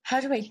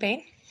How's your week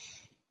been?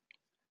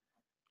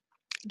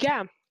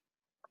 Yeah,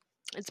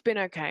 it's been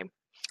okay.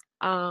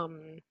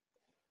 Um,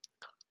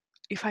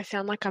 if I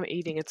sound like I'm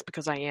eating, it's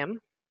because I am.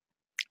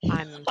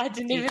 I'm I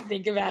didn't even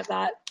think about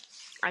that.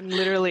 I'm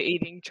literally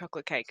eating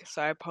chocolate cake,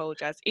 so I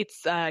apologize.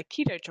 It's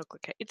keto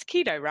chocolate cake. It's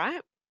keto,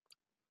 right?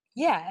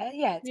 Yeah,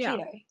 it's Yeah,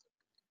 keto.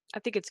 I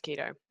think it's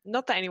keto.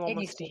 Not that anyone It is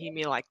wants to hear keto.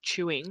 me like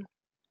chewing.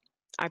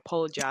 I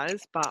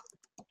apologize, but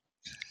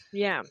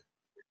yeah.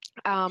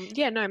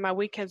 Yeah, no, my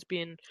week has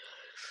been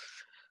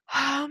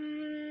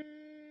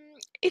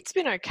it's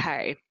been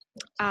okay.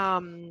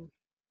 Um,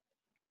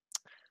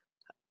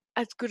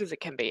 as good as it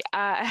can be.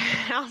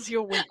 How's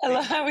your week I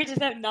love been? how we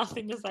just have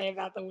nothing to say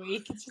about the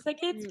week. It's just like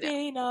it's Yeah.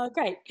 been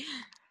great.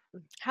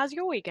 How's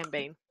your weekend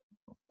been?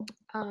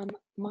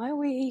 My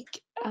week,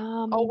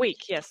 Oh,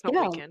 week, yes, not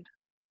yeah, weekend.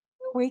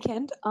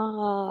 weekend.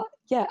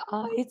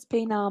 It's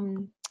been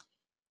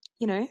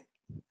you know,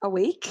 a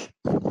week.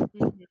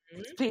 hmm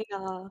It's been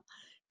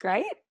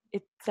great.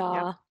 It's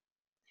Yep.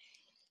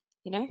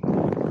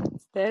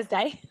 it's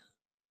Thursday.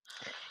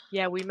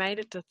 Yeah, we made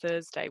it to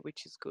Thursday,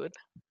 which is good.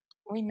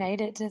 We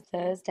made it to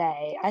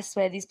Thursday. I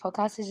swear this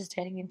podcast is just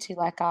turning into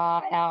like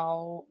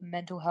our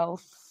mental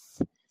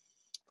health.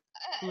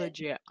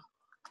 Legit.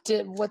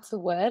 What's the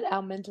word?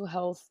 Our mental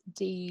health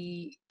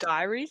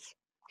Diaries,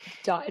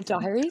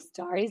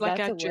 diaries. like That's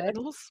our a word.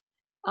 journals.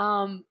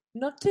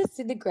 Not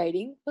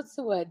disintegrating. What's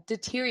the word?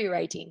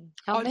 Deteriorating.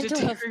 Our Oh, mental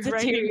health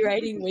deteriorating.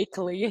 deteriorating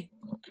weekly.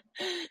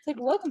 It's like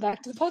welcome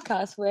back to the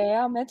podcast where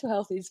our mental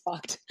health is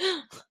fucked.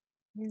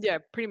 Yeah,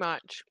 pretty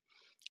much.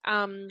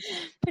 Um,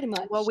 Pretty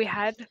much. well, we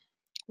had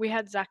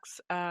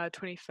Zach's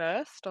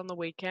 21st on the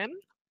weekend.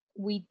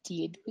 We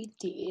did.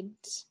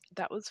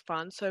 That was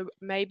fun. So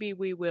maybe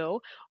we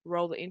will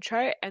roll the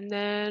intro and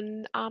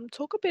then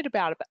talk a bit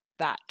about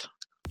that.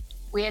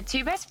 We are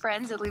two best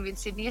friends that live in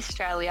Sydney,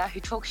 Australia, who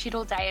talk shit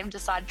all day and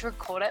decided to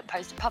record it and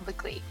post it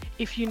publicly.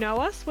 If you know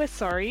us, we're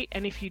sorry,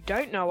 and if you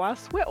don't know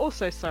us, we're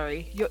also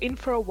sorry. You're in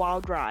for a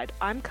wild ride.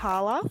 I'm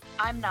Carla.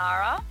 I'm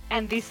Nara.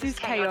 And this is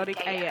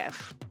Chaotic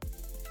AF.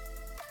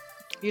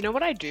 You know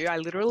what I do? I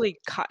literally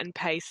cut and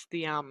paste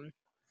the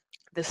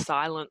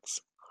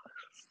silence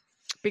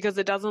because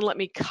it doesn't let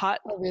me cut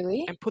Oh,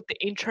 really? and put the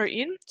intro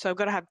in. So I've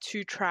got to have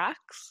two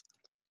tracks.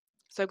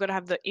 So I've got to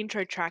have the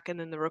intro track and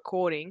then the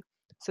recording.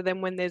 So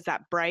then when there's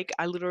that break,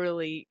 I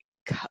literally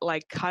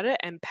cut it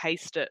and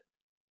paste it,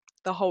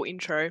 the whole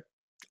intro,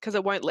 because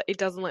it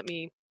doesn't let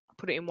me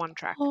put it in one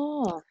track.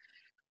 Oh,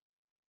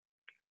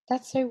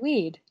 that's so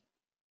weird.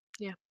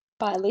 Yeah.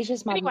 But at least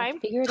just might Anyway.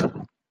 figure it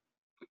out.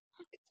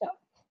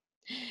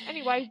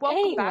 Anyway,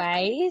 welcome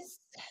back.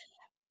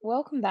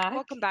 Welcome back.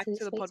 Welcome back to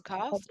to the this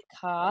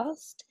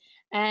podcast.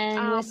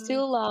 And we're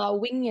still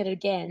winging it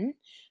again.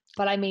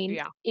 But I mean,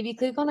 if you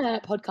click on a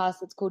podcast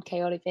that's called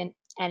Chaotic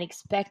and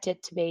expect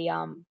it to be,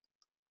 a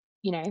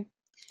planned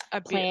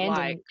bit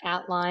and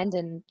outlined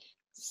and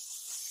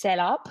set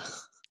up.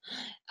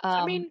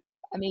 I mean,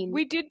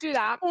 we did do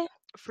that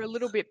for a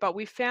little bit, but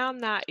we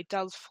found that it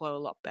does flow a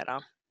lot better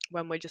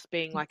when we're just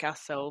being like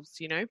ourselves,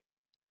 you know?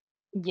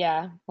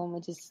 Yeah, when we're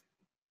just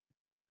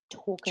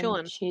talking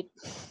chilling shit.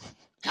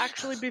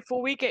 Actually,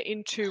 before we get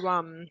into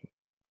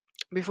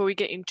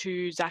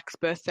Zach's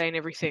birthday and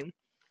everything,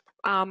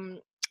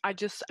 I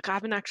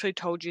haven't actually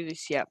told you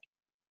this yet,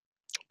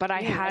 but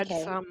I had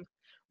some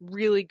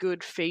really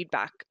good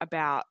feedback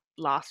about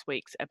last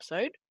week's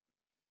episode.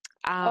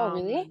 Oh,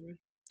 really?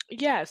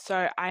 Yeah,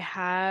 so I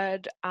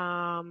had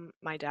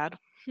my dad.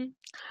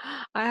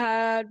 I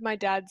had my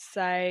dad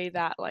say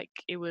that like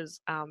it was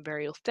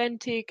very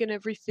authentic and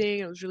everything.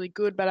 It was really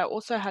good, but I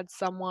also had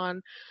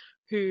someone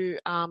who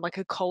like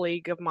a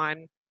colleague of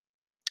mine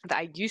that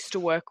I used to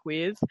work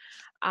with.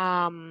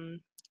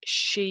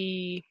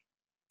 She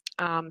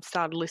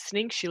started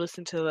listening. She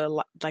listened to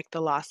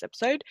the last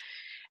episode,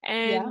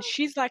 and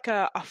she's like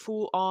a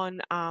full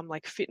on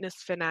like fitness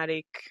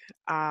fanatic.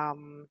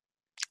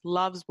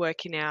 Loves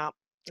working out,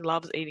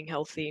 loves eating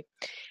healthy.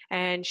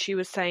 And she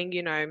was saying,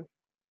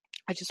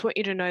 I just want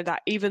you to know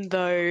that even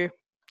though,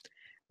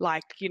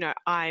 like,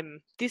 I'm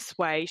this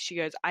way, she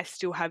goes, I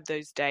still have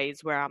those days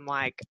where I'm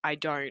like, I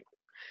don't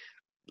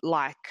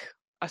like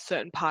a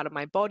certain part of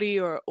my body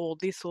or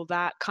this or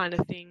that kind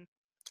of thing.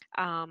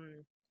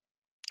 And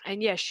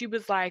yeah, she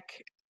was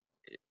like,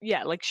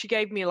 like she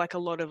gave me like a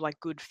lot of like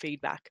good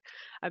feedback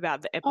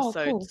about the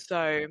episode. Oh, cool.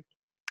 So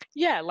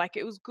yeah, like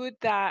it was good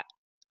that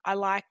I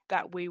liked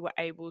that we were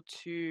able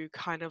to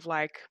kind of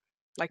like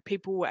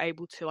people were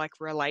able to like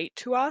relate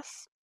to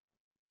us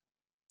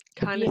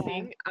kind of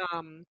thing.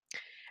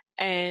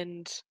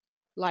 And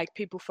like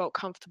people felt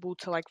comfortable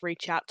to like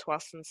reach out to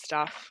us and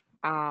stuff.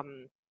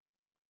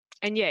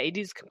 And yeah, it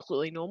is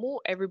completely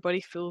normal.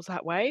 Everybody feels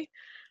that way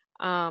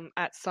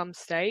at some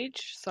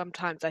stage.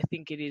 Sometimes I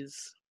think it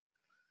is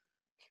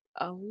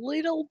a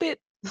little bit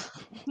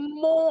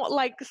more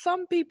like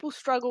some people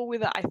struggle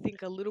with it, I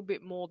think, a little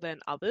bit more than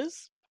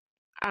others.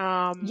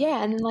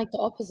 Yeah, and then like the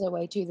opposite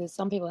way too. There's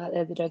some people out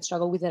there that don't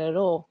struggle with it at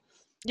all.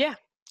 Yeah,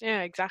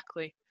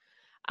 exactly.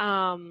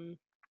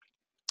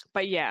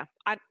 But yeah,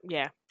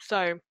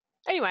 so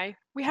Anyway,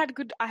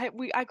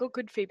 I got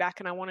good feedback,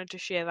 and I wanted to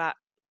share that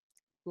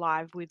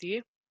live with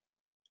you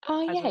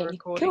Oh, as a yay.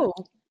 recording.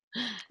 Cool.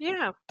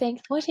 Yeah,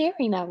 Thanks for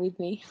sharing that with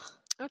me.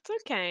 that's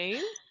okay.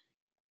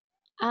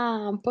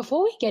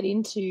 Before we get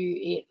into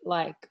it,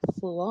 like,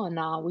 full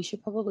on, we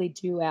should probably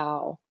do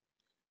our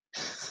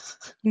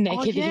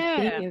negative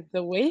thing of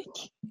the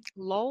week.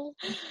 Lol.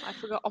 I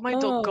forgot. Oh my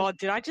Oh. God,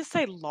 did I just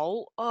say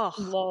lol? Ugh.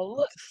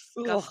 Lol.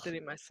 Disgusted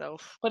in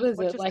myself. What is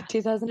it, like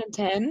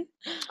 2010?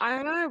 I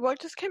don't know. What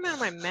just came out of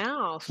my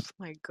mouth?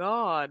 My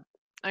God.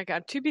 Okay,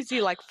 I'm too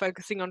busy like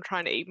focusing on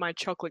trying to eat my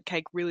chocolate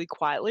cake really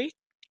quietly.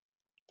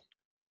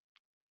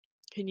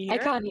 Can you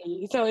hear I can't hear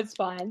you, so it's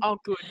fine. Oh,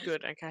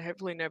 good. Okay,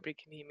 hopefully nobody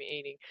can hear me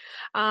eating.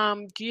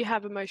 Do you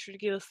have a most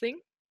ridiculous thing?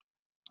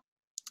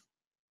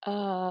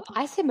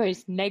 I said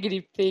most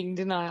negative thing,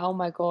 didn't I? Oh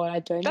my God, I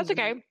don't. That's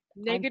okay.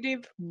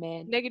 Negative.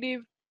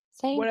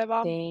 Same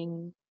whatever.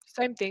 thing.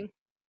 Same thing.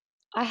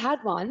 I had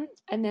one,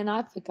 and then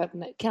I've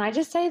forgotten it. Can I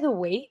just say the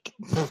week?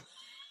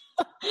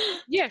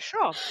 Yeah,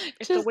 sure.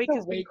 If the week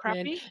has been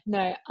crappy.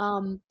 No.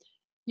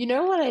 You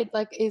know what I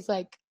like is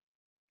like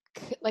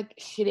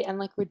shitty and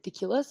like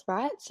ridiculous,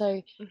 right?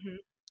 So,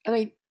 I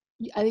mean,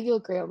 I think you'll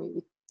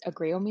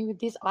agree on me with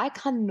this. I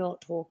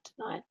cannot talk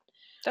tonight.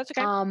 That's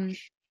okay.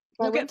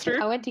 We'll get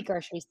through. I went to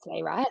groceries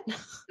today, right?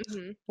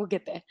 We'll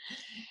get there.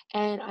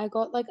 And I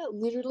got like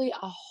literally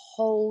a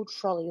whole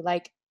trolley,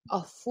 like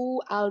a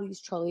full Aldi's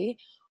trolley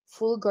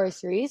full of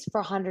groceries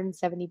for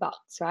 $170,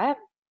 right?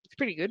 It's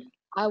pretty good.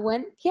 I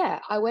went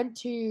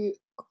to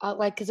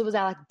like, because it was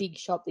our like big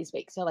shop this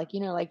week. So like,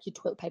 you know, like your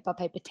toilet paper,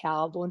 paper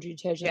towel, laundry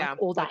detergent,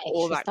 like all that extra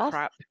all that stuff.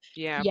 Crap.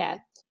 Yeah. Yeah.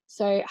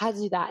 So I had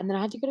to do that. And then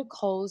I had to go to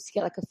Coles to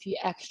get like a few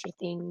extra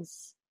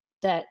things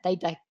that they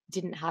like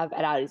didn't have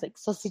at Aldi's, like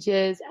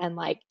sausages and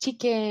like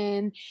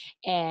chicken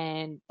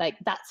and like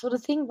that sort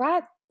of thing,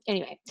 right?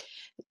 Anyway,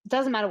 it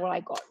doesn't matter what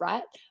I got,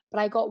 right? But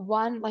I got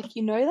one, like,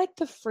 you know, like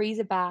the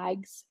freezer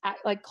bags at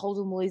like Coles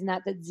and Woolies and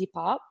that zip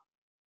up.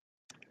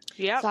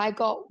 Yeah. So I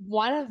got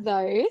one of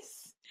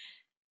those,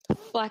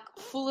 like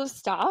full of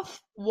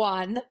stuff.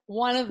 One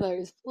of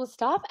those full of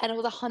stuff, and it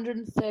was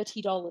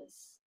 $130.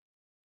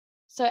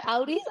 So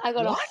Aldi's, I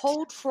got a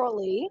whole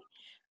trolley.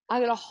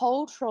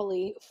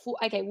 Full.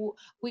 Okay, well,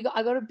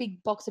 I got a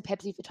big box of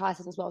Pepsi for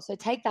Tyson as well. So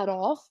take that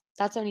off.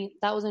 That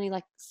was only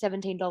like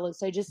 $17.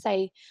 So just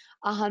say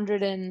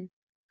 $110.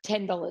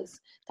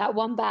 That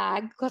one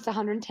bag cost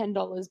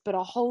 $110, but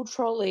a whole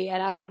trolley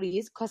at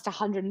Aldi's cost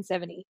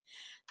 $170.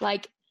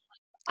 Like,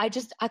 I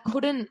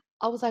couldn't.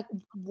 I was like,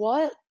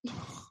 what?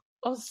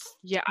 I was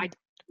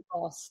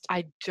lost.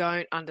 I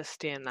don't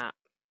understand that.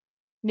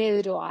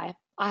 Neither do I.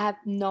 I have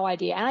no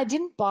idea. And I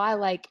didn't buy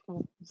like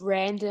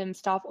random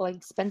stuff or like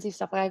expensive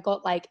stuff. Like I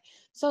got like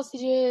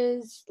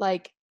sausages,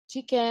 like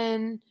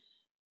chicken.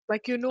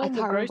 Like your normal I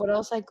can't remember what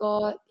else I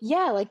got.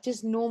 Yeah, like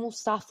just normal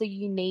stuff that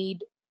you need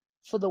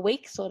for the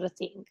week sort of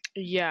thing.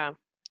 Yeah.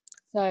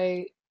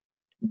 So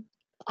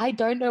I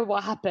don't know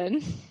what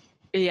happened.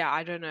 Yeah,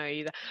 I don't know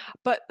either.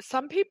 But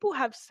some people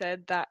have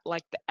said that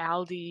like the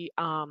Aldi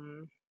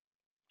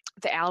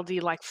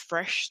like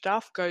fresh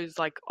stuff goes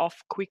like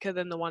off quicker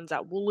than the ones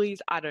at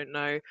Woolies. I don't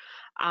know.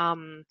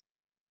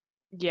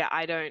 Yeah,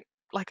 I don't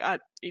like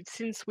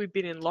since we've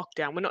been in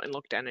lockdown. We're not in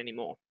lockdown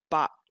anymore,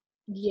 but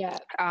yeah.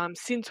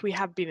 Since we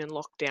have been in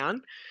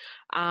lockdown,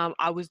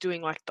 I was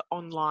doing like the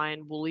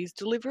online Woolies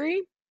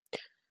delivery.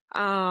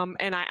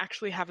 And I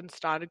actually haven't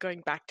started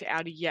going back to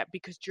Aldi yet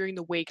because during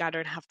the week I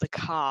don't have the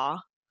car.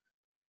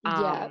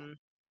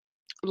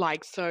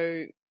 Like,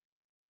 so,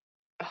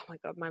 oh my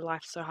God, my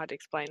life's so hard to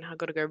explain. I've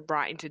got to go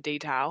right into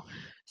detail.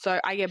 So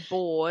I get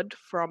bored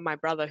from my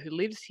brother who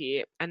lives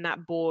here, and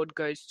that board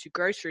goes to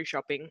grocery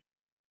shopping.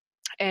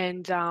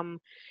 And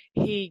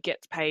he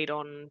gets paid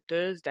on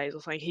Thursdays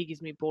or something. He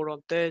gives me board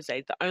on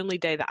Thursdays. The only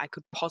day that I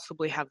could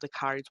possibly have the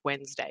car is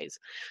Wednesdays.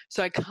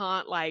 So I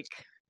can't like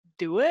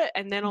do it.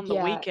 And then on the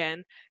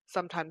weekend,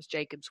 sometimes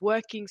Jacob's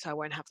working, so I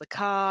won't have the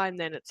car. And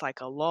then it's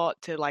like a lot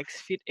to like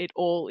fit it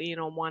all in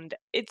on one day.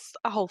 It's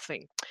a whole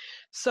thing.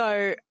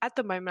 So at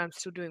the moment, I'm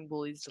still doing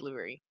Woolies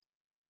delivery.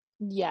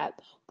 Yeah.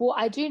 Well,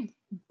 I do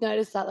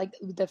notice that like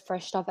the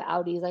fresh stuff at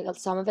Aldi's, like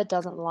some of it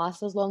doesn't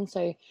last as long.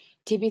 So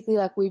typically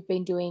like we've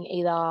been doing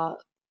either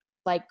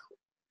like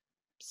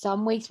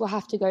some weeks we'll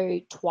have to go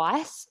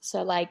twice.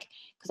 So like,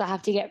 because I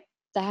have to get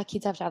the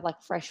kids have to have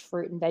like fresh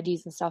fruit and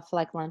veggies and stuff for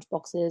like lunch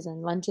boxes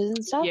and lunches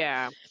and stuff.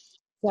 Yeah.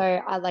 So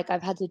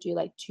I've had to do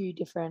like 2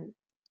 different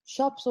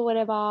shops or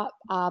whatever.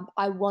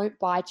 I won't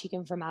buy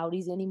chicken from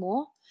Aldi's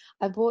anymore.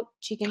 I bought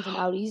chicken from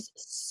Aldi's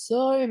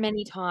so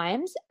many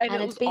times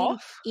and it's been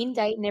off? In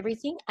date and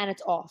everything, and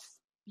it's off.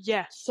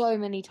 Yeah. So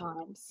many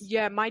times.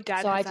 Yeah, my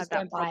dad has had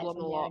that problem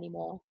a lot.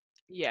 Anymore.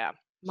 Yeah.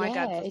 My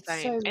dad's the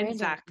same, and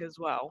Zach as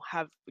well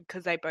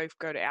because they both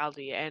go to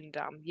Aldi, and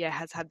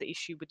has had the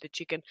issue with the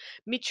chicken.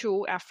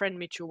 Mitchell, our friend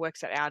Mitchell,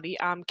 works at Aldi.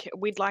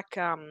 We'd like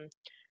an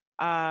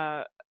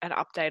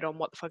update on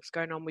what the fuck's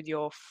going on with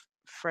your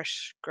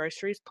fresh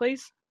groceries,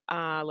 please.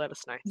 Let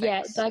us know.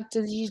 Thanks. Yeah, like,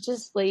 did you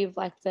just leave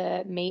like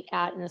the meat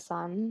out in the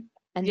sun?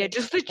 And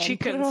just the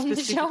chicken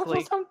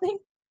specifically. Or something?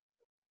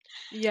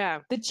 Yeah.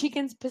 The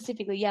chickens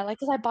specifically, yeah, like,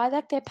 because I buy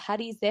like their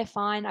patties, they're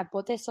fine. I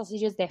bought their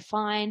sausages, they're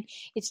fine.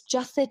 It's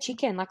just their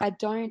chicken. Like, I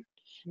don't.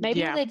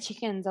 Maybe Yeah. their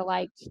chickens are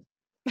like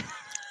a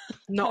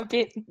Not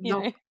bit,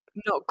 not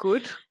not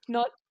good.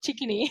 not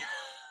chickeny,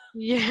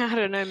 Yeah, I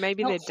don't know.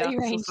 Maybe not they're free ducks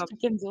or range something.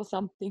 chickens or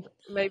something.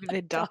 Maybe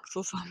they're ducks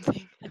or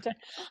something.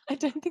 I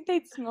don't think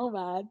they'd smell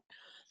bad.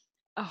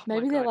 Oh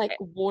Maybe my they're god. like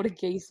water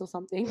geese or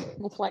something,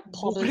 or like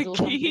potters Water or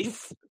something.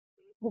 geese.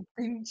 Or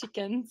big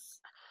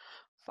chickens.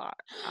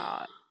 Fuck.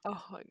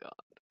 Oh my god.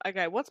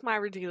 Okay, what's my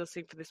ridiculous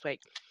thing for this week?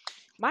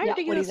 My Yeah, what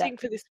ridiculous is it? thing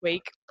for this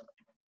week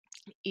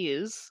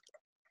is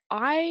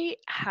I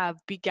have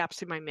big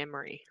gaps in my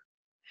memory.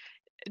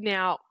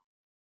 Now,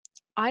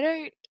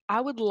 I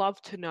would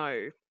love to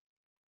know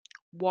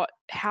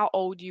how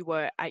old you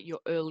were at your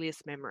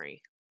earliest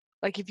memory.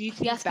 Like if you You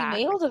think asking back,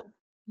 me or the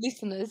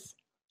listeners?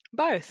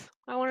 both.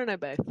 I want to know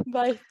both.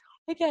 Both.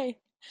 Okay.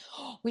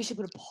 We should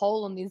put a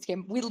poll on the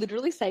Instagram. We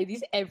literally say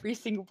this every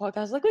single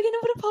podcast. Like, we're going to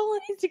put a poll on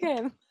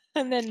Instagram.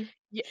 And then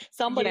Yeah,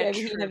 somebody yeah, over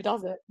here true. never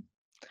does it.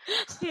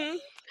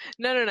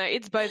 No,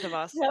 it's both of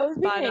us. That would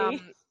be But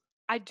me.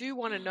 I do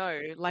want to know,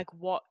 like,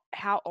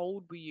 how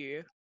old were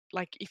you?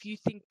 Like, if you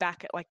think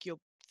back at like your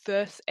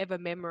first ever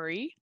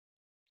memory,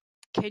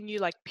 can you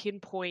like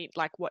pinpoint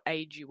like what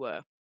age you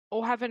were,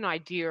 or have an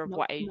idea of No,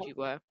 what age no. you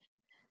were?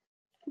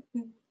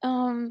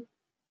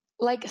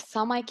 Like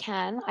some I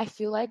can. I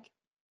feel like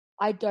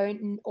I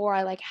don't, or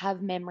I like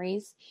have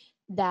memories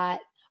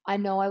that I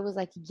know I was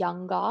like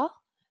younger,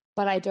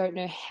 but I don't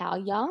know how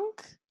young.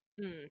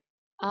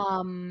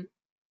 Mm.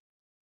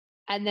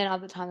 And then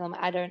other times I'm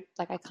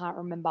like, I can't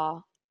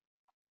remember.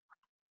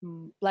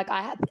 Like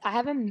I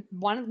have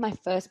one of my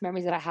first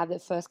memories that I have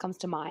that first comes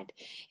to mind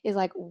is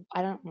like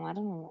I don't know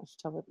what to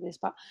talk about this,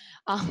 but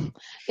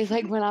it's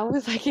like when I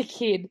was like a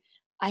kid.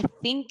 I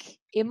think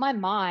in my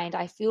mind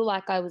I feel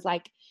like I was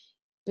like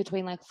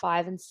between like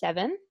 5 and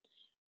 7,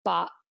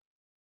 but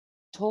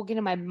talking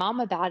to my mum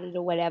about it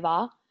or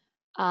whatever,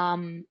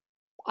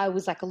 I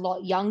was like a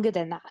lot younger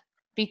than that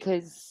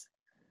because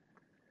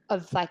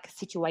of like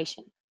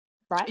situation,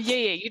 right?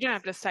 Yeah, you don't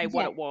have to say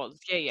what Yeah. it was.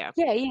 Yeah.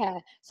 Yeah.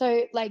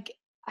 So like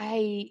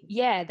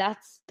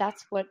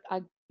that's what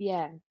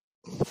yeah.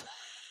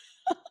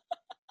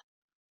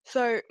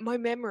 So my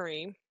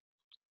memory.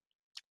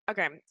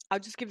 Okay, I'll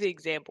just give the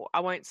example. I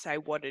won't say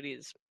what it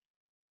is.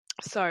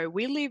 So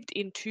we lived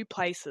in two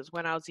places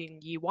when I was in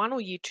year 1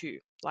 or year 2,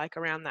 like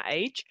around that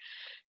age,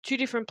 2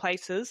 different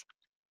places,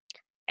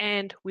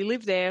 and we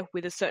lived there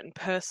with a certain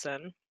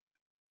person.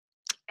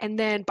 And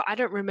then, but I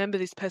don't remember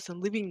this person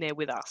living there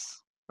with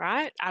us,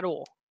 right? At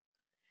all.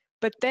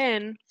 But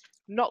then,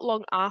 not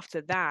long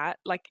after that,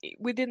 like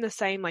within the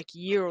same like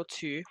year or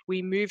two,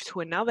 we moved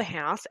to another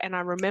house, and I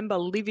remember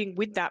living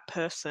with that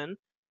person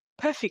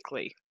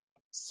perfectly.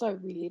 So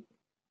weird.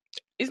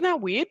 Isn't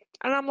that weird?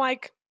 And I'm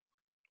like,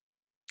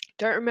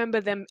 don't remember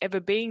them ever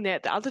being there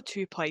at the other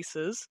 2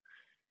 places.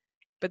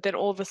 But then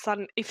all of a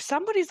sudden, if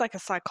somebody's like a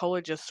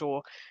psychologist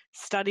or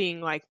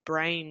studying like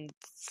brains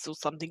or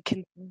something,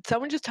 can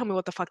someone just tell me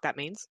what the fuck that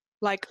means?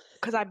 Like,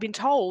 because I've been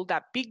told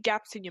that big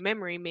gaps in your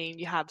memory mean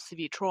you have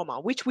severe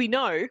trauma, which we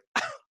know.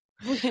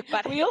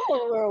 But we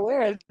all were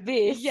aware of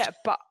this. Yeah,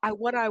 but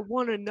what I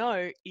want to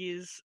know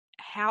is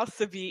how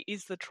severe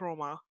is the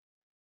trauma?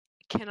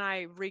 Can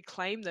I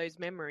reclaim those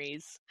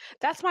memories?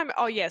 That's my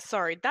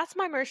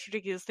most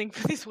ridiculous thing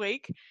for this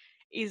week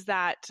is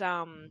that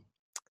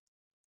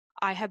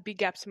I have big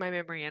gaps in my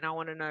memory and I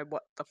want to know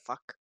what the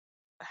fuck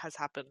has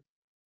happened.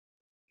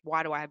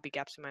 Why do I have big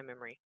gaps in my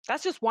memory?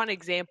 That's just one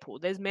example.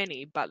 There's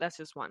many, but that's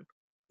just one.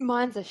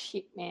 Mine's a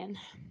shit, man.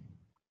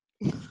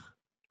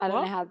 I don't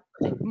What? know how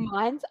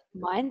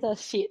mine's are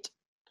shit.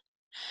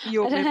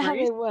 Your I don't know how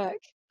memories? they work.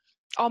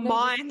 Oh, No,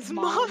 mine's. in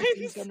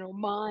general.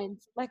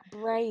 Minds, like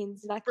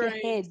brains, like your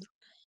head.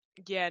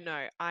 Yeah,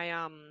 no,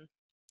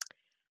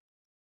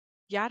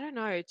 yeah, I don't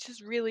know. It's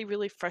just really,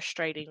 really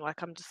frustrating.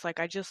 Like, I'm just like,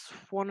 I just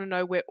want to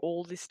know where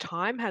all this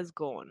time has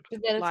gone.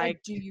 But then it's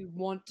like, do you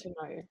want to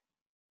know?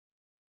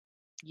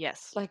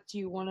 Yes. Like, do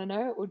you want to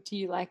know, or do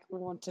you like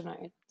want to know?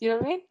 Do you know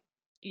what I mean?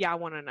 Yeah, I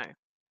want to know.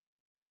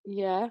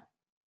 Yeah.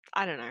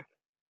 I don't know.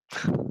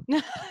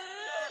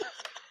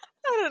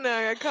 I don't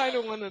know. I kind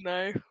of want to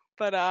know,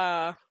 but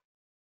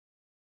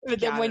But then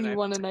yeah, when you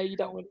want to know, you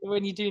don't want.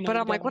 When you do know, but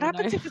you I'm like, don't what wanna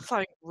happens know. if it's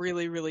something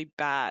really, really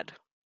bad?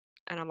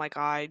 And I'm like,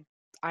 I'm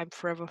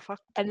forever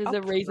fucked. And there's a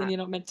up from reason that. you're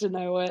not meant to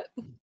know it.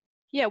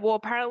 Yeah, well,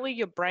 apparently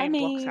your brain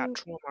blocks out mean-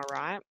 trauma,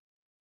 right?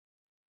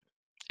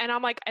 And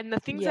I'm like, and the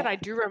things that I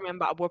do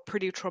remember were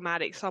pretty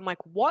traumatic. So I'm like,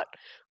 what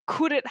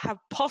could it have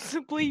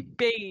possibly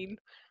been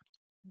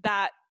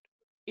that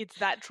it's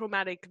that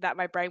traumatic that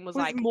my brain was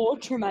like more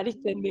traumatic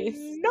than this.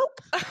 Nope.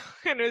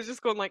 And it was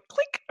just going like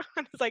click.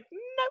 And it's like,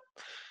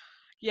 nope.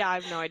 Yeah, I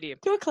have no idea.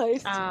 You're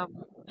close.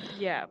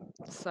 Yeah.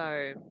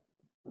 So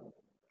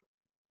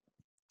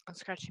I'm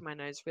scratching my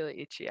nose, really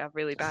itchy. I have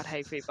really bad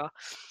hay fever.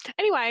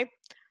 Anyway,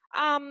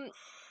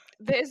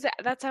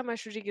 that's our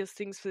most ridiculous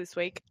things for this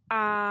week.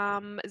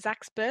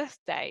 Zach's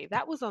birthday.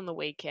 That was on the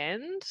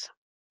weekend.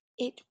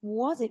 It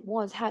was.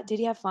 How did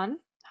he have fun?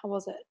 How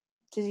was it?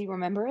 Does he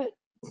remember it?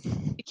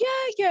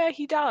 Yeah,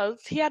 he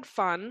does. He had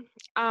fun.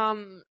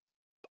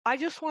 I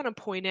just want to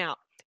point out,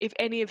 if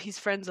any of his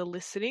friends are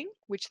listening,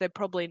 which they're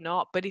probably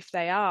not, but if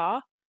they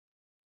are,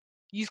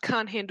 you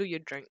can't handle your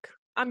drink.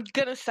 I'm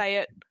gonna say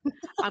it.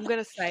 I'm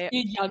gonna say it.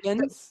 You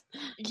youngins.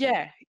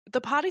 Yeah,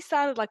 the party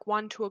started like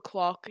 1, 2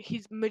 o'clock.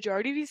 His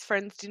majority of his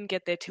friends didn't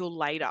get there till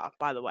later,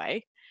 by the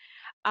way.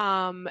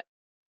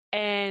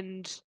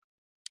 And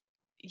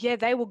yeah,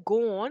 they were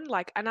gone.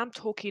 Like, and I'm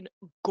talking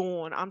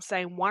gone. I'm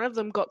saying one of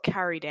them got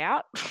carried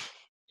out.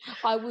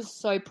 I was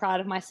so proud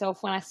of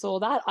myself when I saw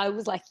that. I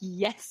was like,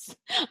 yes,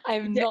 I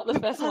am not the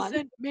first It one.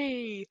 wasn't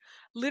me.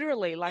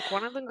 Literally, like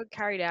one of them got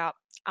carried out.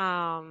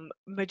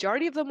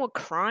 Majority of them were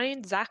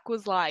crying. Zach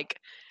was like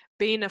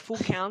being a full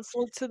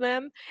counselor to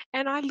them.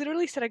 And I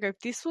literally said, I go, if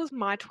this was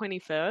my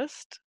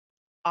 21st,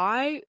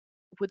 I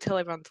would tell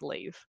everyone to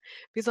leave.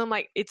 Because I'm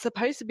like, it's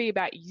supposed to be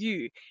about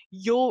you.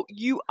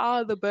 You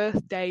are the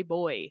birthday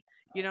boy.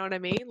 You know what I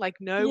mean? Like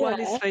no one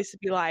is Yeah. supposed to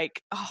be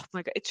like, oh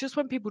my God. It's just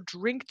when people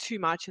drink too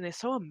much and they're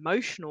so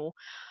emotional.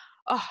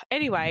 Oh,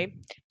 anyway,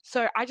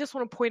 so I just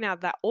want to point out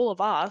that all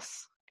of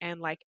us and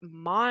like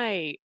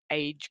my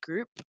age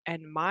group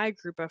and my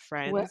group of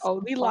friends, We're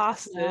old we fucks now.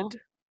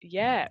 lasted,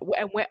 yeah,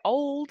 and we're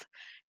old.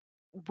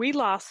 We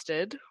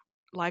lasted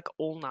like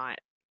all night,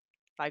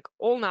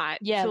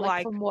 Yeah, till like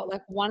like from what,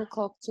 like 1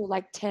 o'clock to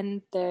like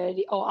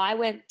 10:30. Oh, I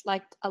went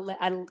like at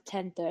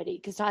 10:30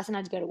 because Tyson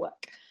had to go to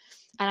work.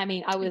 And I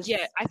mean, I was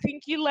yeah. I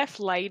think you left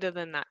later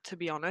than that, to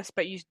be honest,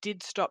 but you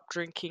did stop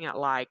drinking at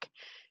like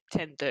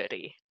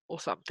 10:30 or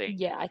something.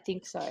 yeah, I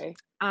think so.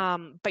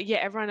 But yeah,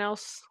 everyone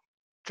else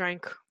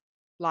drank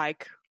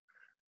like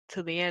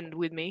to the end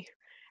with me.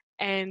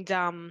 And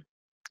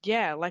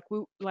yeah, like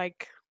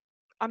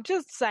I'm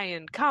just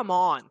saying, come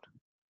on.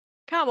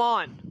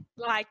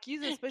 Like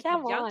you're supposed to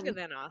Come be younger on.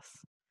 than us.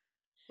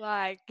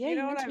 Like, Yeah, you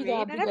you're know meant what to I be mean?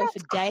 able And to go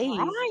for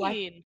everyone's days, like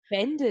crying.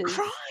 benders.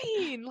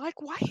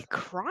 Like, why are you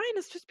crying?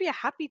 It's supposed to be a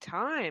happy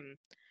time.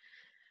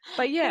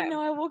 But I yeah,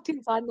 know, I walked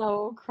inside and they were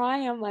all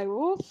crying. I'm like,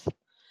 woof.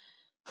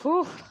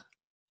 Whew.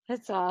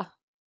 That's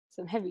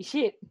some heavy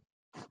shit.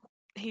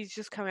 he's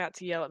just come out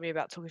to yell at me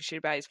about talking shit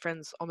about his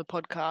friends on the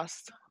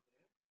podcast.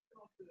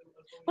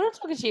 We're not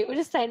talking shit, we're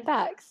just saying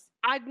facts.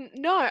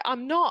 No,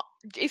 I'm not.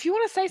 If you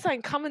want to say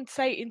something, come and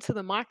say it into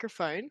the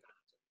microphone.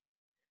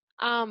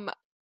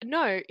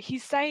 No,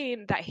 he's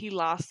saying that he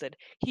lasted.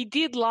 He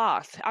did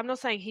last. I'm not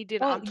saying he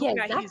didn't. Oh, I'm talking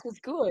yeah, about Zach was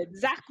good.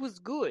 Zach was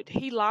good.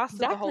 He lasted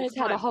the Zach whole knows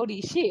how to time. hold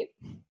his shit.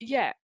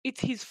 Yeah, it's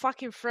his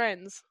fucking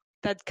friends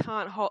that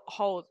can't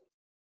hold.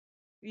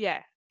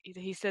 Yeah,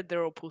 he said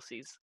they're all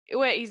pussies.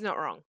 Well, he's not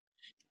wrong.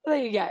 There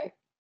you go.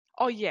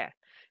 Oh yeah,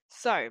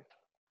 so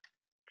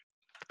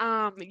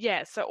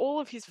yeah, so all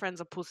of his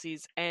friends are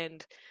pussies,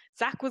 and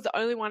Zach was the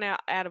only one out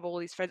of all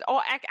his friends.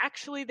 Oh,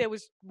 actually, there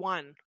was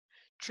one,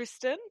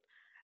 Tristan,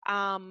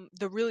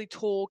 the really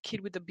tall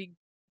kid with the big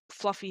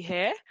fluffy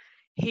hair.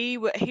 He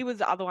was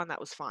the other one that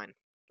was fine.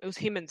 It was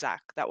him and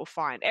Zach that were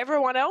fine.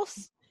 Everyone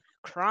else,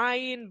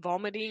 crying,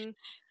 vomiting.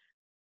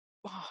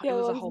 Oh, Yeah, it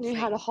was a always whole knew thing.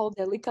 how to hold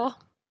their liquor.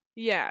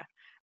 Yeah,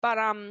 but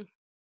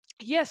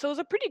yeah, so it was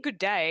a pretty good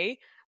day.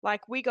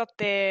 Like we got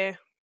there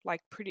like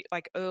pretty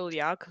like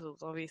earlier because it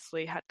was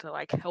obviously had to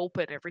like help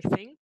and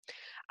everything.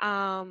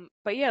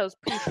 But yeah, it was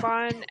pretty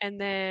fun. And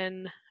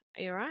then,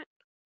 are you alright?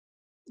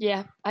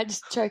 Yeah, I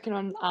just choking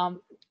on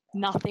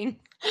nothing.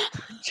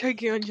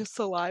 Choking on your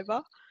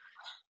saliva.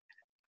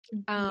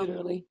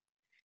 Literally.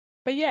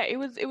 But yeah, it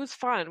was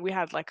fun. We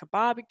had like a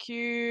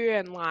barbecue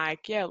and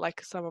like yeah,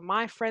 like some of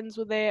my friends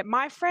were there.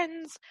 My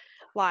friends,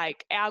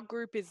 like our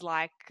group is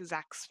like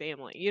Zach's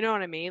family. You know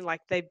what I mean?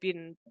 Like they've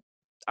been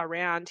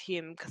around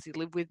him because he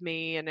lived with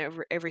me and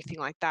everything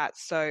like that.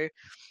 So,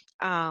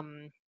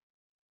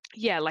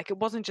 yeah, like it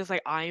wasn't just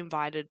like I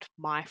invited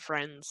my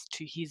friends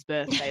to his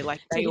birthday. Like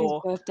To they his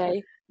all,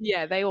 birthday.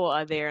 yeah, they all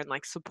are there and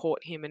like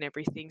support him and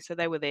everything. So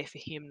they were there for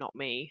him, not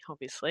me,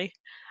 obviously.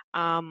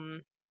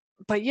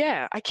 But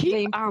yeah, I keep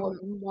The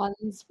important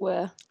ones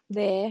were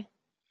there.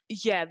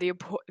 yeah, the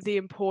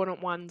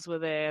important ones were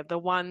there. The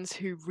ones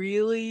who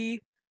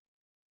really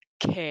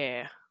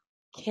care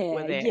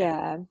were there.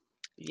 Yeah.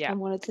 Yeah. I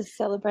wanted to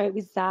celebrate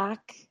with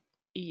Zach.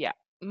 Yeah.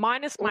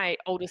 Minus my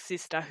older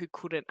sister who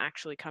couldn't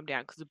actually come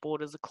down because the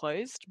borders are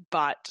closed.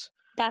 But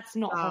That's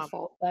not her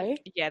fault, though.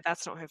 yeah,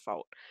 that's not her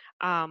fault.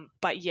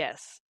 But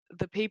yes,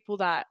 the people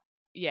that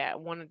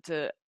wanted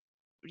to,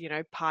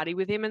 party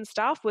with him and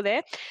stuff were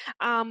there.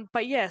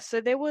 But yeah, so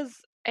there was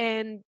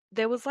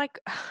like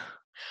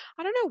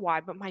I don't know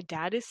why, but my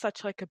dad is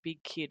such like a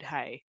big kid,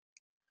 hey.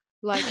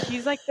 Like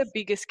he's like the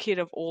biggest kid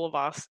of all of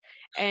us.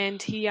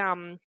 And he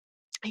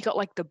got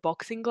like the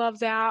boxing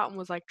gloves out and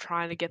was like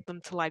trying to get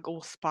them to like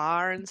all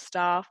spar and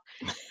stuff.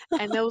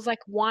 And there was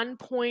like one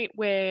point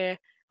where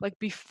like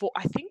before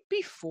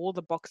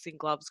the boxing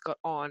gloves got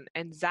on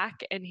and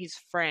Zach and his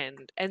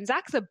friend, and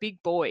Zach's a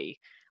big boy.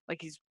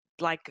 Like he's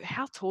like,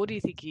 how tall do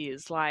you think he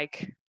is?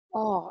 Like,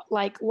 Oh,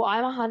 well,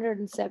 I'm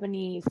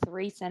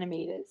 173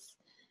 centimeters.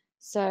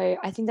 So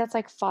I think that's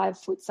like 5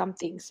 foot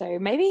something. So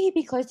maybe he'd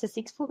be close to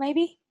 6 foot,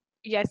 maybe?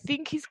 yeah, I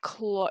think he's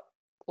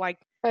Like,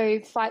 Oh,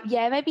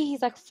 maybe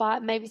he's like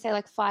 5, maybe say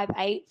like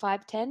 5'8",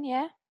 5'10",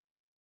 yeah.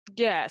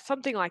 yeah,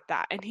 something like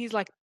that. And he's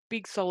like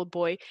big solid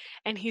boy.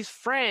 And his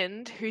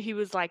friend who he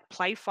was like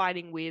play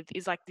fighting with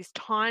is like this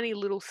tiny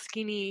little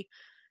skinny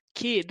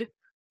kid,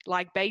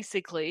 like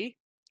basically.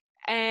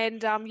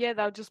 And yeah,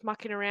 they were just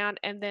mucking around,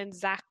 and then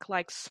Zach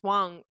like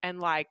swung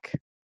him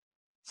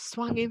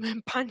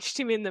and punched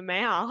him in the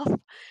mouth.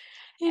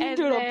 He didn't And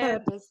do it on then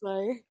purpose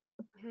though.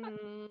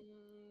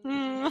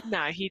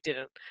 no, he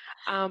didn't.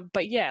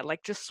 But yeah,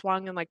 like just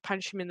swung and like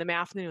punched him in the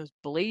mouth, and then he was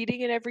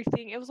bleeding and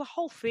everything. It was a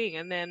whole thing.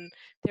 And then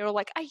they were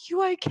like, "Are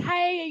you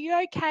okay? Are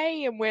you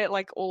okay?" And we're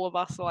like, all of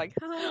us are like,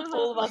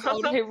 All of us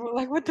old people were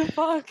like, what the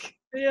fuck?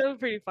 Yeah, it was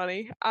pretty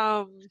funny.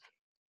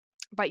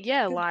 But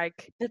yeah,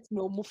 like That's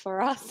normal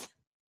for us.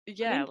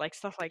 yeah, like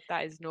stuff like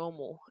that is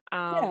normal.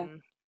 Yeah.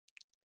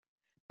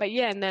 But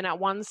yeah, and then at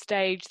one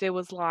stage there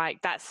was like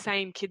that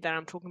same kid that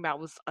I'm talking about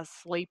was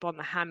asleep on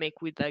the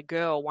hammock with a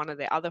girl, one of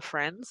their other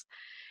friends,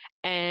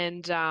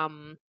 and They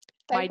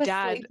my were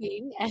dad,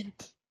 sleeping and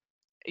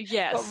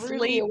yeah, got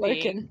rudely sleeping,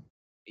 awoken.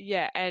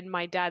 yeah, and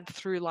my dad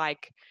threw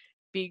like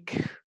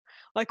big,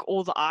 like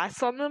all the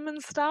ice on them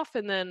and stuff,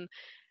 and then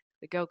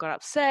the girl got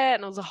upset,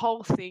 and it was a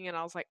whole thing, and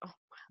I was like, oh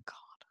my god.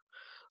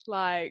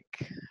 Like,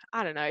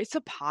 I don't know, it's a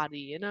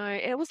party, you know.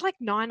 It was like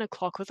 9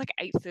 o'clock. It was like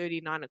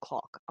 8:30, 9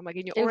 o'clock. I'm like,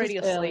 and you're It was already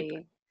asleep.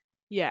 early.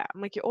 Yeah, I'm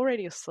like, you're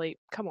already asleep.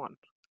 Come on.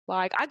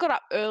 Like, I got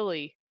up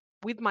early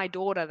with my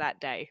daughter that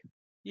day.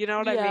 You know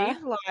what I Yeah.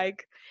 mean?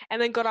 Like,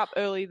 and then got up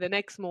early the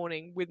next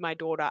morning with my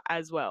daughter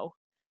as well.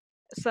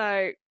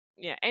 So,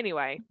 yeah,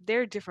 anyway,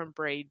 they're a different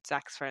breed,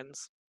 Zach's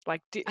friends.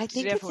 Like, I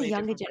think it's definitely a a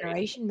younger different breed.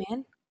 generation,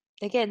 man.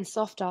 They're getting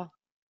softer.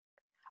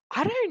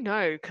 I don't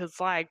know, because,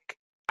 like,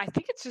 I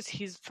think it's just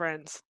his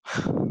friends.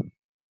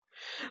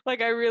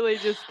 Like, I really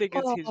just think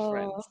it's his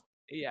friends.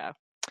 Yeah.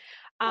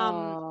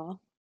 Oh.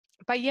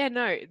 But yeah,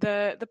 no,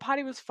 the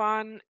party was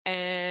fun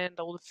and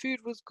all the food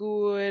was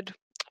good.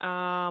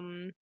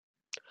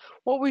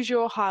 What was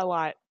your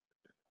highlight?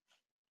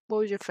 What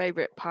was your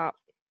favorite part?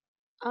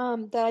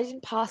 That I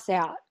didn't pass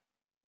out.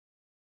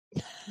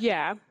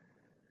 Yeah.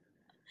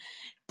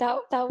 That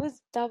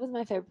was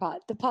my favorite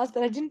part. The part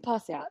that I didn't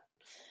pass out.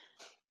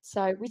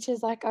 So, which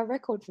is like a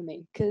record for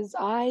me because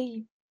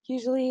I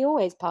usually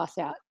always pass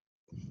out.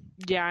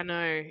 Yeah, I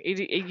know.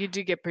 You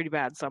do get pretty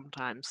bad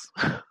sometimes.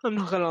 I'm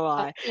not gonna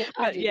lie. I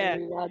But did yeah,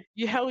 really bad.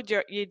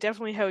 you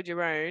definitely held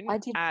your own I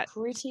did at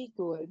pretty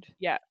good.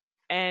 yeah.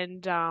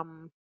 And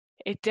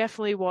it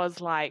definitely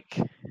was like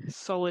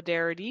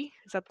solidarity.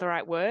 Is that the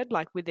right word?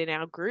 Like within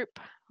our group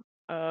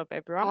of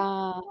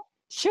everyone?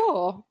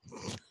 Sure.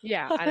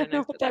 Yeah, I I don't don't know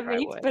know if what that's the that right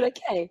means, word. but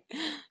okay.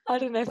 I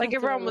don't know if Like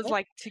that's the right everyone was word.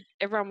 like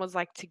everyone was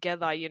like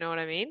together, you know what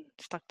I mean?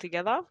 Stuck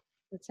together.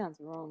 That sounds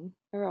wrong.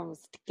 Everyone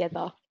was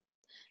together.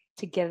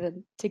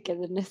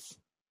 Togetherness.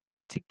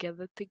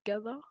 Together.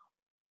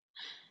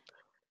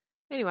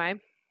 Anyway,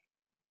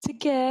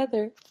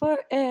 Together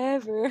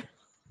forever.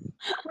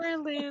 we're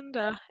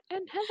Linda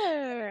and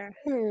Heather.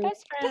 We're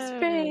Best best friends.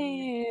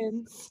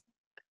 friends.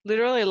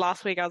 Literally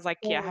last week I was like,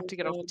 yeah, I have Oh, to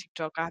get off God.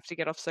 TikTok. I have to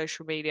get off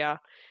social media.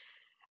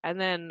 And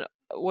then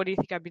what do you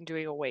think I've been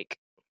doing all week?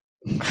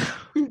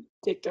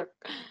 TikTok.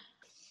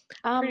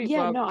 Pretty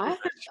Yeah, well, no, pretty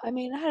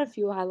much. I had a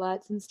few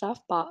highlights and stuff,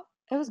 but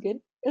it was good.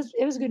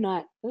 It was a good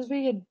night. It was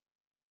really good.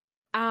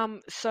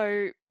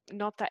 So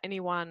not that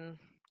anyone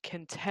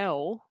can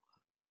tell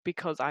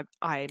because I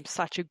am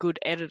such a good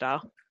editor.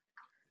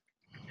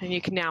 And you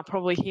can now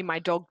probably hear my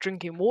dog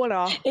drinking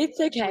water. It's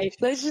okay.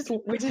 We're just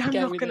I'm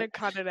go not with going to it.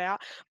 cut it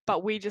out.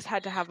 But we just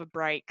had to have a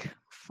break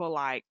for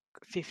like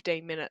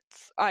 15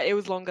 minutes. It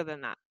was longer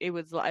than that. It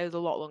was a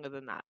lot longer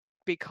than that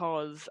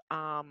because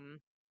my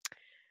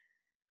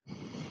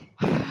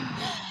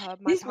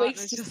This partner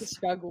week's just a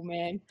struggle,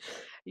 man.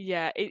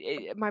 yeah,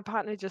 my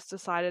partner just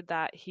decided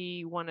that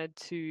he wanted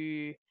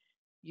to,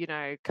 you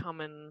know,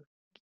 come and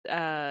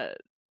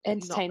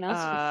Entertain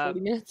us for 40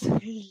 minutes.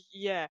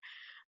 yeah,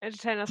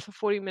 entertain us for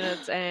 40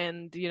 minutes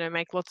and, you know,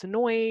 make lots of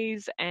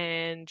noise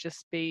and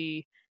just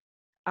be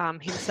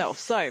himself.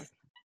 So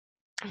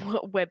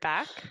we're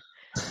back.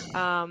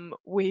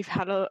 We've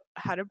had a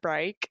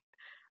break.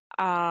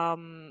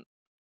 Anywho,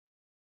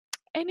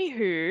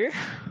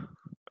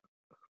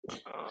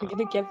 We're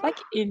gonna get back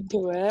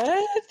into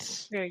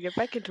it. we're gonna get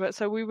back into it.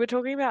 So we were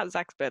talking about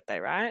Zach's birthday,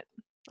 right?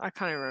 I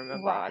can't even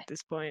remember Right. at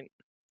this point.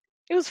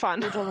 It was fun.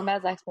 We were talking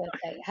about Zach's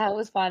birthday. How it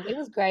was fun. It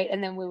was great,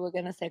 and then we were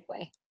gonna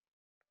segue.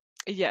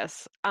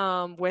 Yes.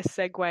 We're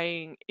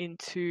segueing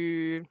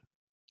into.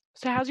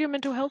 So, how's your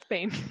mental health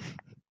been?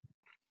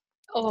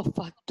 Oh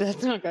fuck,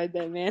 let's not go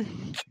there, man.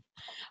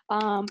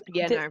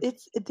 Yeah, no.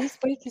 It's this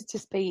week has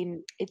just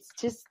been. It's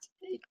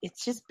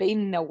just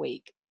been a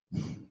week.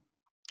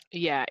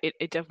 Yeah,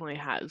 it definitely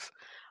has.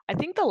 I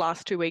think the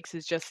last 2 weeks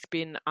has just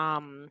been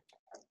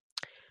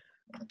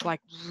like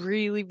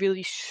really,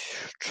 really.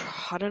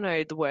 I don't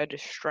know the word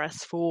is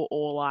stressful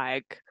or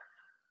like.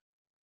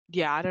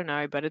 Yeah, I don't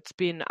know, but it's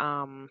been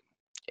a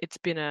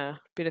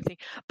bit of thing.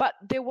 But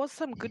there was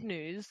some good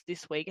news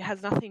this week. It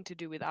has nothing to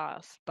do with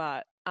us,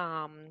 but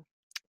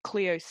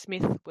Cleo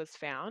Smith was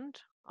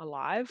found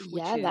alive,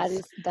 which Yeah,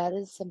 is that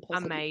is some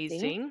positive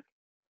thing. amazing.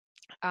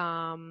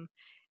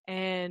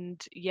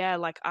 And yeah,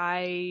 like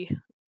I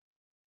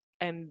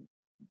am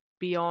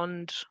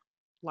beyond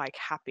like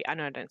happy. I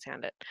know I don't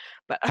sound it,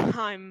 but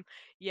I'm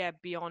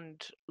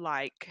beyond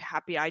like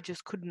happy. I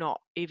just could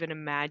not even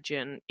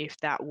imagine if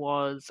that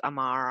was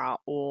Amara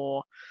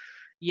or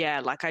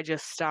like I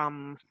just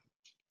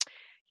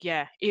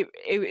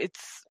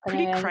it's I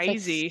pretty know, and it's like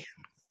crazy.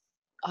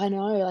 I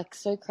know, like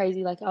so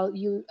crazy. Like I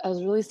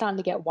was really starting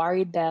to get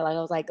worried there. Like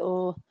I was like,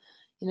 oh,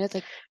 it's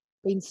like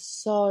been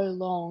so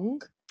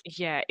long.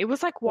 Yeah, it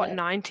was like what But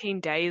 19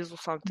 days or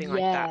something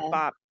like that. yeah,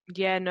 But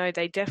yeah, no,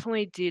 they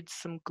definitely did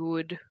some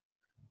good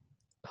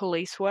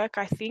police work,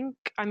 I think.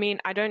 I mean,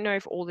 I don't know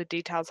if all the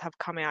details have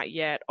come out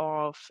yet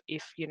of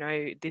if,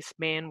 this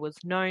man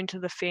was known to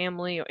the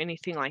family or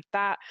anything like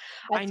that.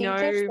 I I think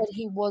they know, said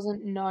he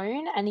wasn't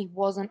known and he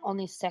wasn't on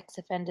this sex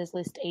offenders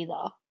list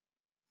either.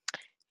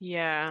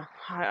 yeah,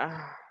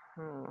 I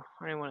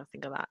don't want to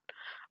think of that.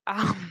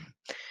 Um,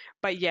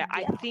 but yeah,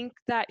 I Yeah. think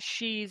that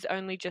she's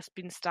only just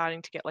been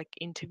starting to get like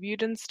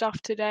interviewed and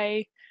stuff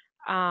today,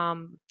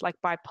 like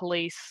by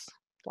police,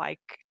 like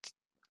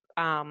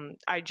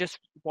I just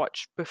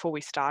watched before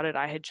we started.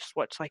 I had just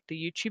watched like the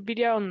YouTube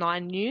video on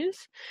Nine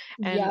News,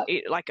 and Yep.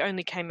 it like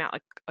only came out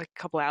like a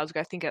couple hours ago.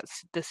 I think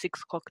it's the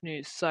 6 o'clock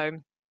news. So,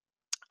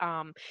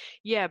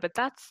 yeah, but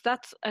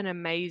that's an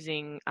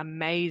amazing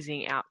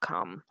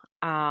outcome.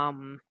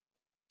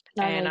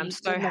 No, And I'm you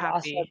so couldn't have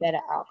asked for a happy. better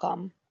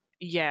outcome.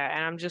 Yeah,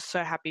 and I'm just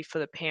so happy for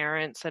the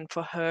parents and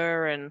for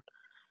her, and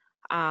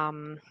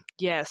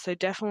yeah, so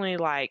definitely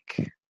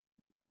like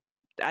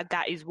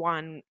that is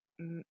one,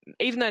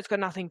 even though it's got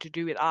nothing to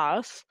do with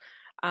us,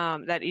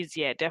 that is,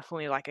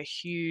 definitely like a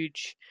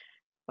huge,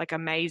 like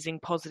amazing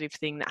positive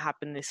thing that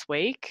happened this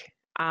week.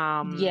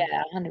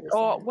 Yeah,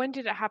 Or 100%. when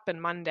did it happen?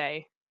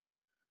 Monday.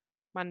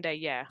 Monday,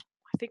 yeah.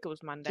 I think it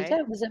was Monday.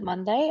 Was it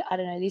Monday? I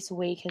don't know. This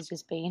week has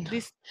just been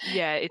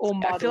all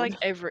I feel like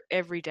muddled.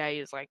 every day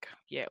is like,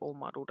 all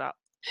muddled up.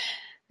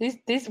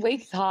 This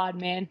week's hard,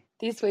 man.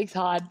 This week's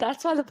hard.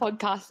 That's why the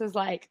podcast is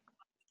like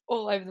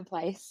all over the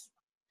place.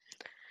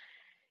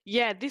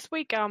 Yeah, this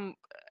week,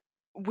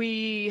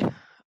 we,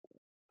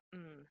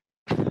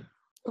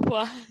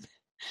 What?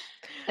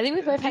 I think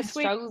we both had this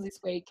week, struggles this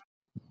week.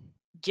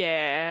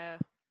 yeah.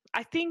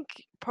 I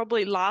think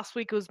probably last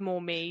week was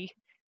more me.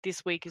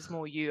 This week is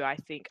more you, I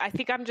think. I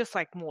think I'm just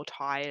like more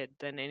tired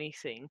than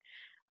anything.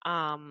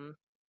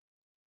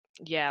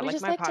 Yeah, We like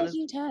just my like partner's.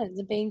 taking turns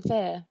and being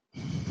fair.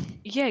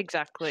 Yeah,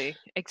 exactly.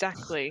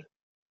 Exactly.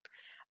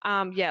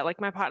 Yeah,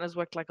 like my partner's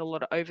worked like a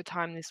lot of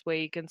overtime this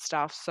week and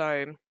stuff,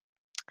 so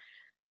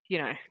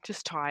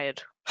just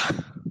tired.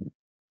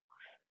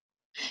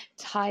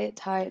 Tired.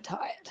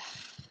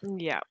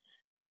 Yeah.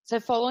 So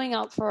following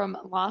up from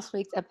last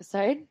week's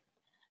episode,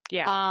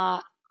 Yeah.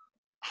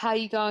 how are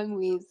you going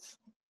with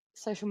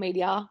social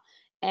media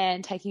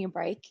and taking a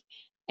break?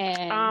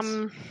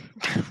 And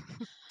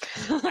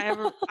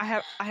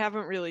I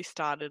haven't really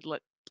started,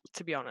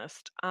 to be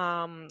honest.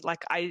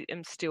 Like I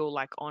am still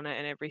like on it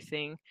and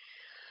everything.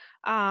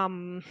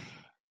 I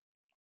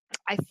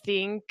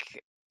think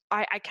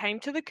I came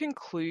to the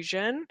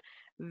conclusion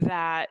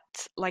that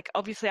like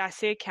obviously I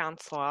see a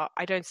counselor.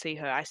 I don't see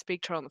her. I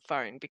speak to her on the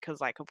phone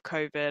because like of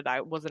COVID,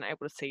 I wasn't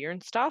able to see her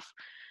and stuff.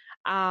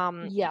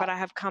 yeah, But I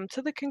have come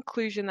to the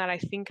conclusion that I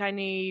think I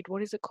need,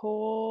 what is it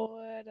called?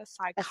 A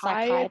a psychiatrist.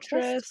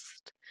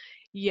 psychiatrist.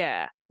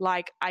 Yeah,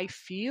 like I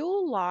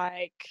feel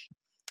like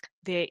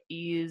there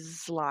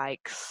is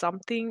like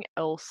something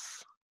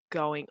else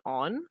going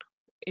on,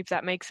 if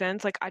that makes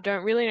sense. Like I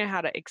don't really know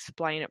how to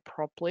explain it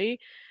properly.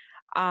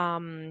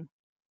 Um,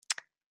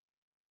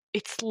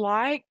 it's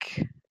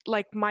like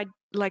my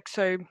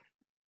so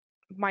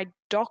my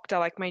doctor,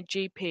 like my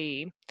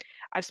GP,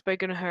 I've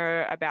spoken to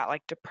her about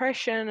like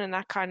depression and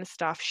that kind of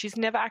stuff. She's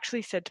never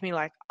actually said to me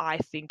like, I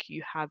think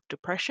you have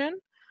depression.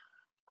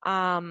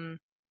 Um,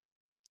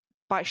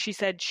 but she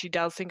said she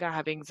does think I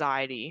have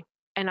anxiety.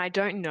 And I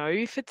don't know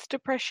if it's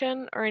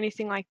depression or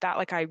anything like that.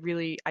 Like I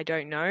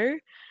don't know.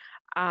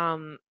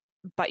 Um,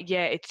 but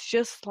yeah, it's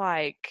just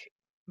like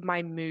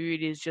my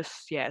mood is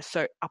just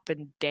so up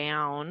and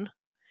down.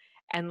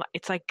 And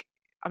it's like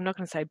I'm not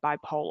going to say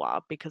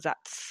bipolar because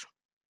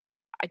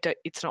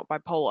it's not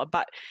bipolar,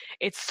 but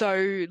it's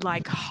so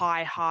like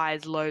high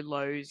highs, low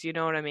lows, you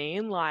know what I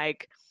mean?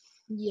 Like,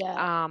 Yeah.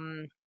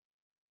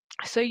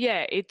 so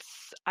yeah,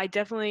 I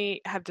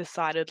definitely have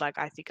decided like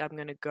I think I'm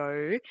gonna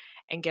go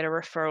and get a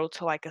referral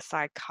to like a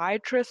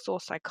psychiatrist or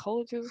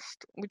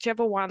psychologist,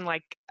 whichever one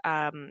like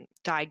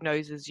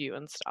diagnoses you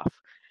and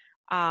stuff.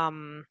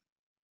 Um,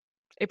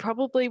 it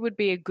probably would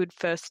be a good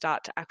first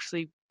start to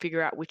actually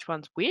figure out which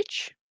one's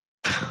which.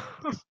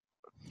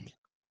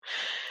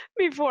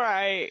 Before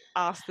I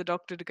ask the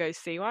doctor to go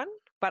see one,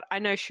 but I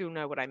know she'll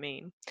know what I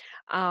mean.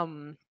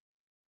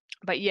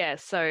 But yeah,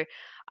 so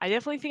I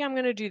definitely think I'm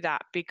going to do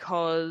that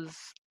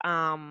because,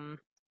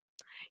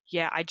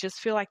 I just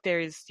feel like there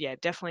is,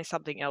 definitely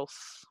something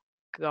else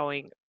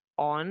going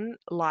on.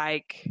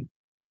 Like,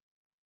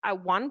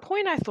 at one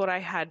point I thought I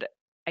had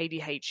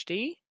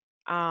ADHD,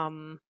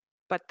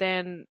 but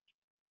then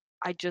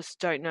I just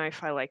don't know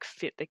if I like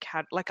fit the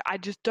like I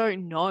just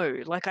don't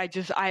know. Like I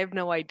have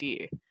no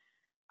idea.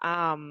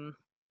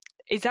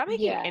 Is that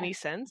making Yeah. any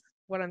sense?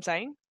 What I'm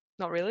saying?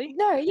 Not really.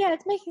 No, yeah,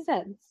 it's making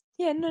sense.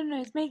 Yeah,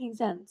 no, it's making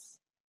sense.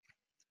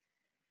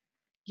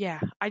 Yeah,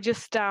 I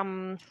just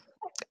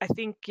I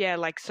think yeah,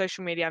 like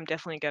social media, I'm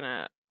definitely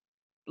gonna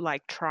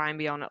like try and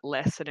be on it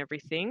less and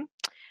everything.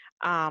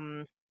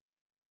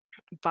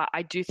 But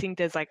I do think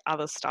there's like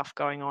other stuff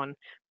going on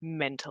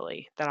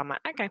mentally that I'm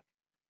like, okay,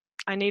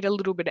 I need a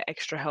little bit of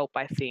extra help,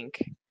 I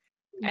think.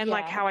 And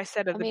like Yeah. how I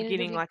said at I the mean, it'll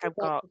beginning, be like good, I've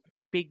got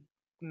big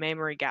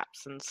memory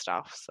gaps and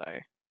stuff. So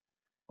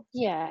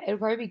yeah, it'll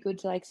probably be good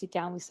to like sit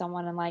down with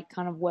someone and like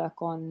kind of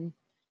work on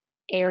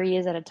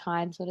areas at a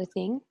time, sort of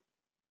thing.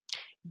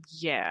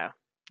 yeah,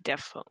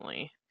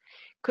 definitely.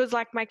 Because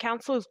like my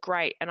counselor is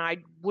great and I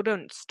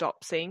wouldn't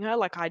stop seeing her.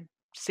 Like I'd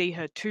see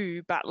her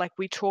too, but like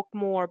we talk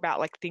more about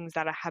like things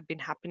that have been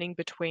happening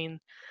between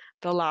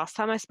the last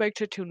time I spoke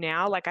to her till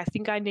now. Like I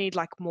think I need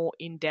like more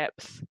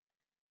in-depth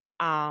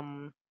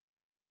um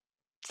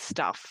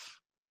stuff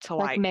to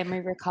Like like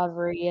memory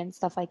recovery and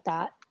stuff like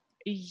that.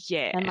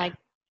 yeah. And like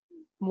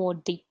more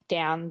deep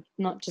down,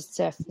 not just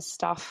surface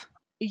stuff.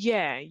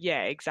 Yeah,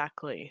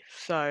 exactly.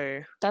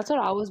 So That's what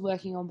I was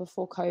working on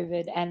before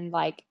COVID, and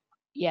like,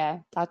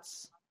 yeah,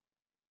 it's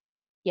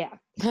yeah,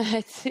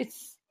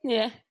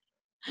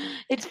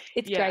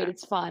 it's great. yeah.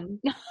 It's fun.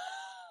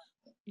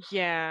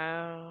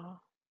 Yeah.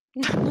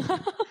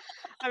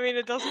 I mean,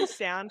 it doesn't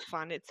sound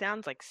fun. It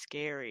sounds like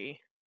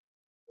scary.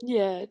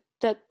 yeah,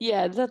 that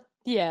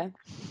yeah,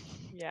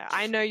 Yeah,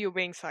 I know you're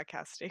being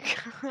sarcastic.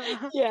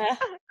 yeah.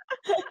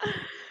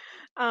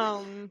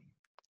 Um,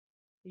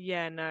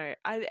 yeah, no.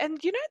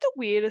 And you know the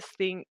weirdest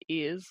thing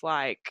is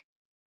like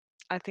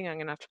I think I'm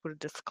gonna have to put a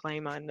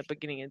disclaimer in the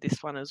beginning of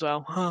this one as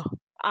well.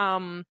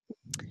 Um,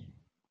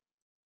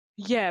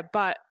 yeah,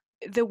 but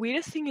the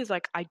weirdest thing is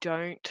like I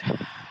don't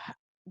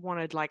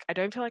want to like I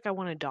don't feel like I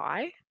want to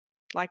die.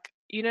 Like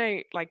you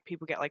know, like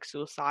people get like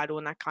suicidal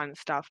and that kind of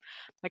stuff.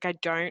 Like I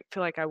don't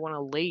feel like I want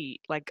to leave.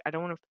 Like I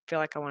don't want to feel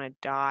like I want to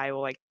die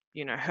or like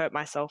you know hurt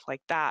myself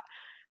like that.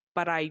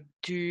 But I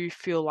do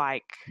feel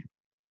like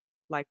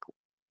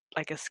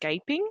like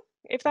escaping,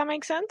 if that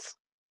makes sense.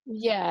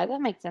 Yeah, that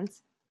makes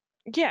sense.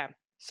 Yeah.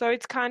 So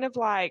it's kind of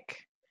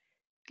like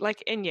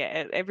and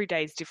yeah, every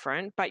day is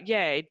different, but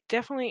yeah,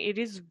 it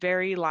is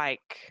very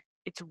like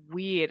it's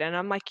weird and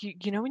I'm like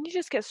you know when you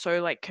just get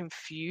so like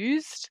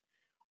confused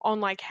on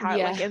like how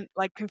Yeah, like and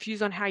like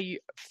confused on how you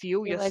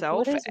feel you're like,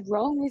 what yourself. is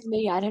wrong with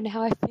me? I don't know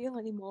how I feel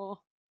anymore.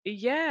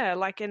 Yeah,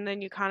 like and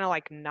then you kind of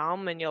like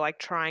numb and you're like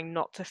trying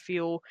not to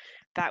feel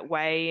that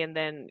way and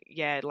then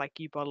yeah, like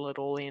you bottle it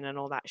all in and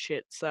all that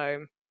shit.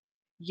 So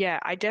yeah,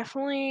 I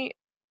definitely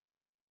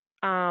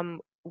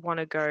want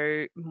to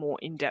go more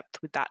in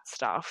depth with that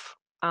stuff.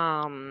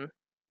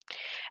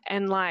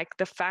 And like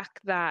the fact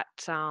that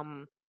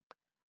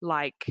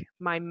like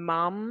my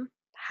mum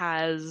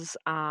has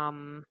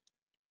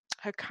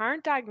her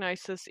current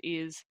diagnosis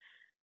is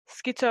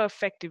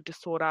schizoaffective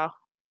disorder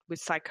with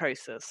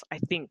psychosis. I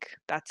think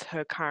that's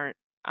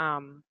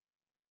um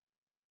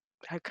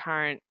her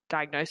current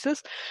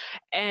diagnosis.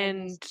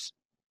 And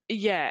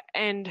yeah,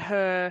 and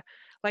her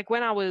like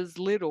when I was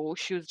little,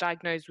 she was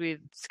diagnosed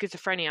with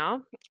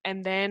schizophrenia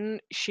and then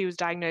she was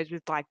diagnosed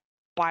with like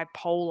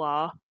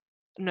bipolar,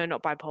 no,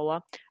 not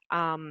bipolar,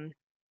 um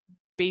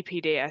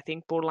BPD, I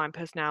think, borderline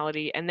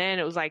personality, and then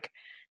it was like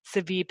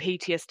severe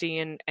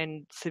PTSD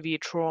and severe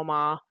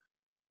trauma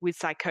with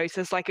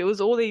psychosis. Like it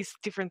was all these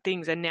different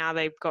things, and now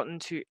they've gotten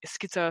to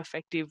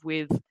schizoaffective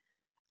with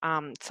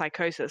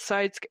psychosis.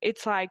 So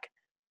it's like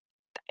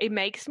it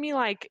makes me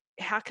like,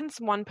 how can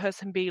one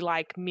person be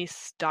like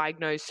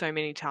misdiagnosed so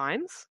many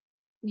times?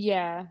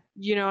 Yeah,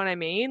 You know what I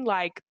mean?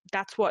 Like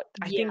that's what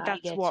I yeah, think I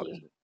that's get what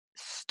you.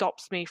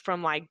 stops me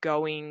from like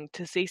going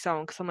to see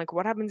someone because I'm like,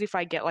 what happens if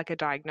I get like a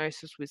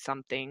diagnosis with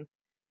something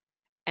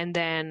and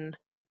then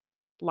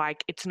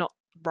like it's not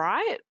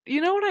right?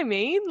 You know what I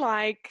mean?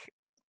 Like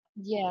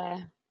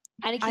Yeah.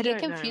 And it I can get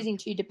don't know. confusing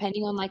too,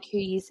 depending on like who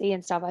you see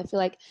and stuff. I feel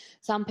like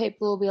some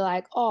people will be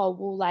like, oh,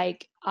 well,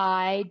 like,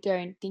 I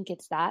don't think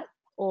it's that,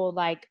 or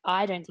like,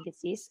 I don't think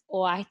it's this,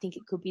 or I think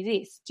it could be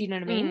this. Do you know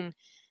what I mean? Mm,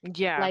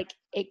 yeah. Like,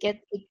 it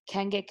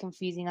can get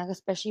confusing, like,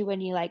 especially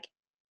when you like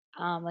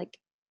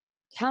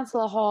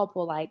counselor hop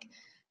or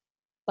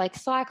like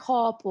psych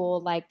hop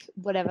or like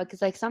whatever.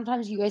 Because like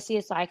sometimes you go see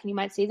a psych and you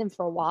might see them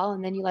for a while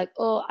and then you're like,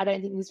 oh, I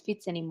don't think this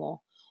fits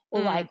anymore.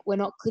 Or Mm, like we're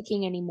not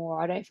clicking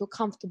anymore. I don't feel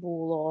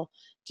comfortable. Or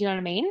do you know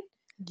what I mean?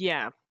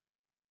 yeah.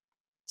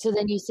 So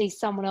then you see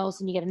someone else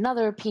and you get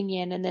another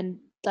opinion, and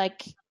then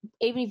like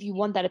even if you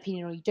want that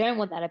opinion or you don't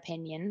want that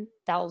opinion,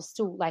 they'll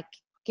still like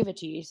give it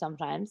to you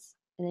sometimes.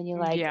 And then you're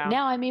like, Yeah.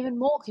 now I'm even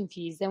more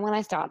confused than when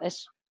I started.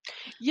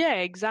 Yeah,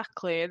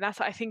 exactly.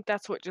 I think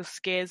that's what just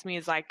scares me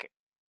is like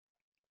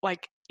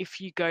if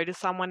you go to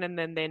someone and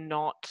then they're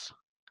not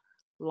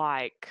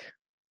like,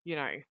 you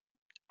know,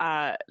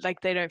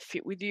 like they don't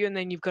fit with you, and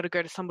then you've got to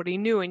go to somebody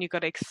new and you've got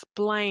to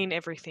explain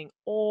everything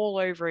all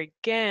over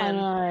I again.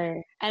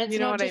 know. And it's You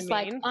know not what I just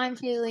like, mean? I'm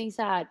feeling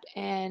sad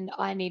and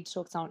I need to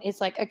talk to someone.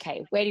 It's like,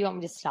 okay, where do you want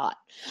me to start?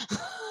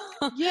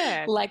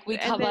 Yeah. Like we And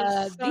cover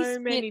there's this so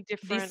bit, many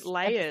different this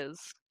episode.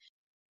 layers.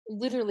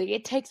 Literally,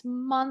 it takes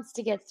months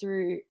to get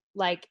through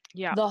like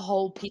Yeah. the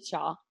whole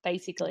picture,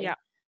 basically. Yeah.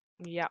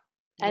 Yeah.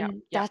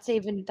 And Yeah.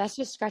 that's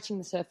just scratching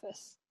the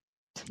surface.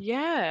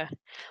 Yeah.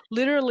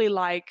 Literally,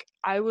 like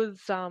I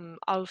was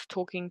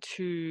talking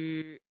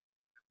to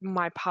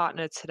my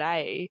partner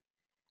today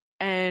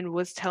and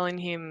was telling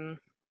him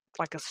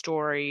like a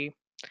story,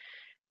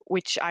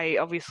 which I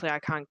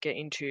can't get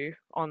into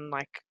on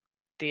like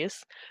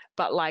this,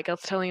 but like I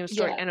was telling him a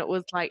story Yeah. and it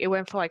was like it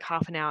went for like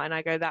half an hour and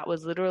I go, that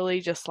was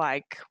literally just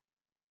like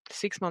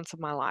 6 months of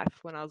my life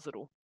when I was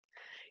little.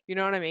 You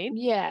know what I mean?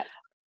 Yeah.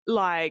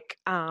 Like,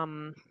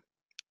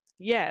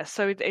 yeah,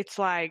 so it's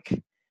like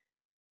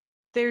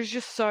there's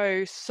just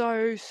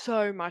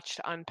so much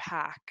to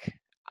unpack.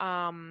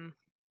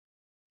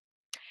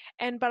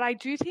 But I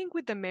do think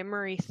with the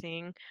memory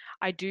thing,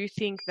 I do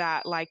think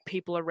that like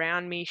people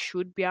around me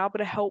should be able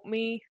to help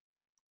me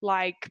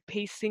like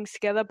piece things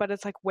together, but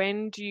it's like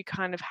when do you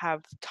kind of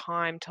have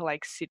time to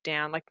like sit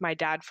down? Like my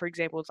dad, for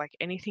example, is like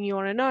anything you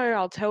want to know,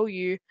 I'll tell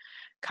you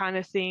kind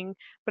of thing.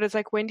 But it's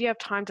like when do you have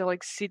time to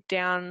like sit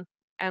down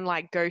and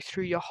like go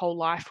through your whole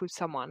life with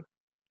someone?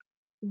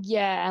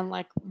 Yeah, and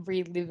like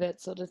relive it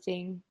sort of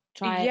thing.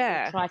 Try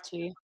Yeah.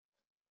 to.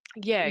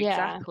 Yeah,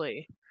 Yeah.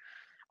 exactly.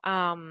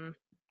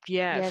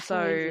 Yeah, Yeah, it's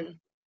not so easy.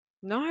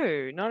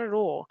 no, not at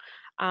all.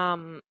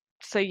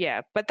 So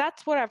yeah, but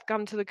that's what I've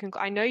come to the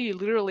conclusion. I know you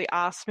literally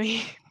asked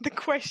me, the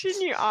question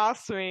you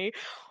asked me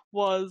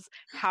was,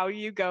 how are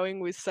you going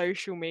with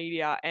social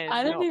media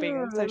I and don't not even being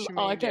on remember. social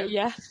Oh, okay, media?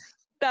 yeah.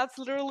 That's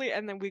literally,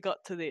 and then we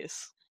got to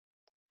this.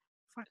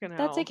 Fucking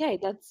That's hell. okay.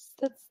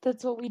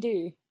 That's what we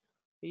do.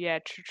 Yeah,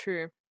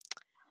 true.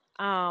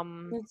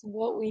 Um, That's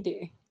what we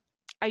do.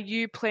 are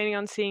you planning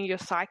on seeing your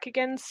psych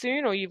again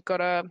soon, or you've got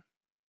to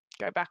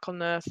go back on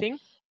the thing?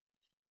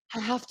 I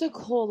have to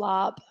call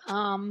up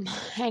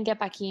and get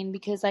back in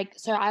because like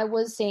so I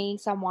was seeing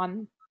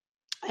someone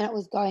and it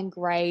was going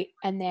great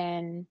and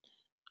then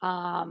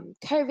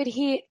COVID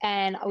hit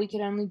and we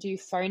could only do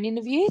phone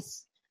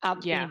interviews,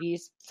 Yeah,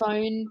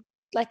 phone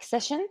like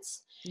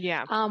sessions,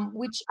 yeah,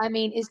 which I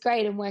mean is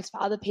great and works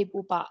for other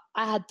people, but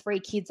I had 3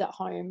 kids at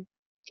home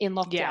in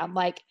yeah, lockdown.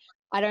 Like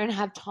I don't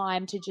have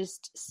time to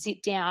just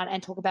sit down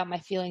and talk about my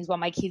feelings while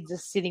my kids are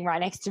sitting right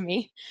next to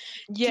me.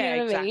 Do you yeah, know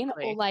what I mean?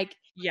 Or exactly. like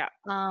Yeah,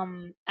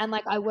 and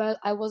like I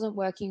wasn't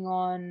working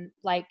on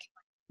like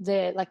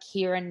the like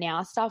here and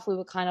now stuff. We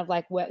were kind of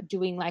like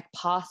doing like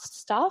past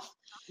stuff.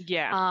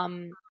 yeah.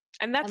 Um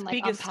And that's and like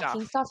bigger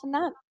unpacking stuff. stuff and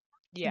that.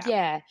 Yeah.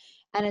 Yeah.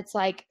 And it's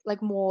like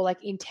more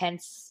like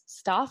intense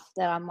stuff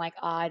that I'm like,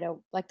 I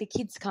don't like the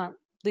kids can't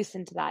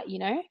listen to that, you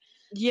know?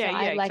 So Yeah,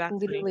 I yeah, like exactly.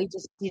 literally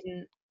just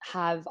didn't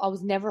have I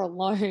was never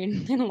alone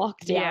in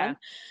Yeah, lockdown,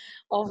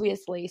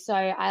 obviously. So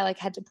I like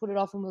had to put it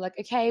off and we're like,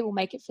 okay, we'll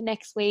make it for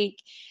next week.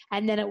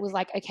 And then it was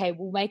like, okay,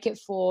 we'll make it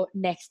for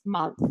next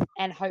month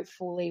and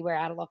hopefully we're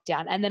out of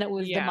lockdown. And then it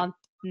was the yeah, month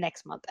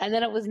next month. And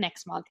then it was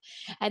next month.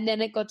 And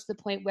then it got to the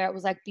point where it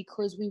was like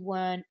because we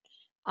weren't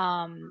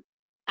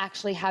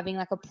actually having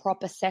like a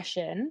proper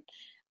session,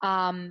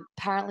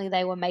 apparently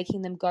they were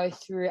making them go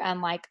through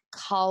and like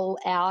cull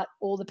out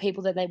all the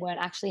people that they weren't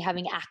actually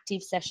having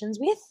active sessions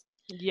with.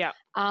 yeah,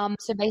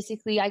 So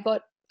basically I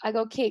got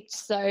kicked.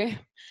 So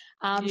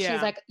she's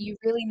yeah. like, you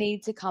really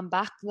need to come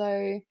back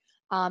though.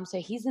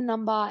 So here's the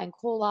number and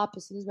call up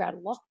as soon as we're out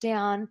of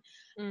lockdown.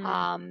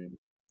 Mm,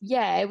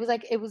 Yeah, it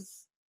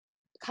was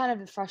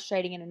kind of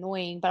frustrating and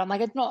annoying, but I'm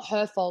like, it's not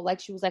her fault. Like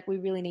she was like, we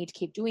really need to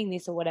keep doing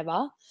this or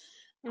whatever.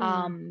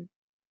 mm,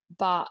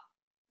 But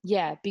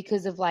yeah,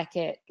 because of like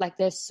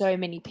there's so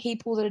many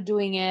people that are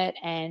doing it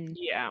and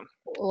yeah.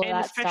 all of And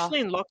that stuff. especially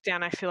in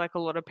lockdown, I feel like a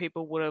lot of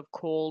people would have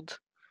called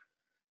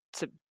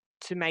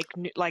to make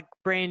like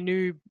brand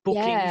new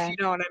bookings. Yeah, You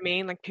know what I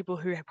mean? Like people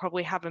who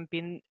probably haven't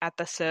been at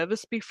the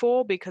service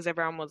before because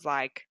everyone was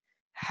like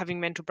having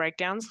mental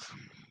breakdowns.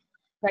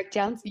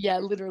 breakdowns. Yeah,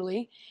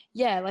 literally.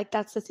 Yeah, like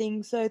that's the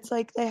thing. So it's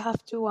like they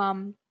have to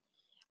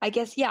I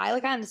guess yeah, I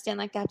understand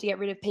like they have to get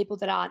rid of people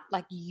that aren't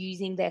like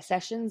using their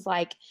sessions.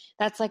 Like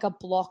that's like a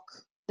block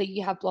that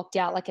you have blocked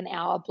out, like an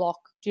hour block.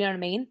 Do you know what I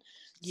mean?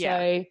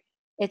 Yeah, So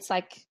it's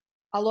like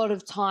a lot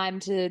of time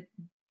to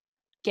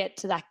get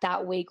to like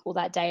that week or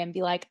that day and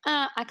be like,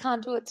 I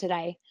can't do it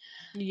today.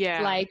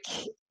 yeah, Like,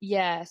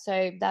 yeah,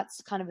 so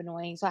that's kind of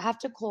annoying. So I have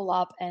to call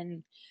up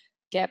and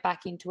get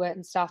back into it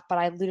and stuff, but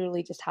I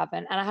literally just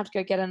haven't. And I have to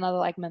go get another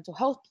like mental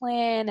health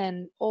plan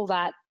and all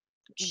that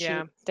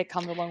yeah. shit that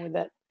comes along with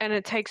it. And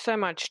it takes so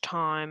much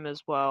time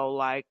as well,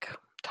 like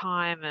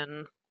time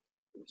and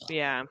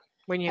yeah,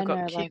 when I you've got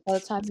know, like by the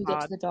kids, time it's you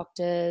get to hard. the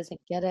doctors and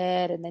get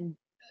it and then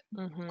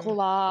Hmm.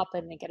 call up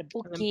and then get a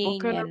And then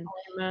book booking an and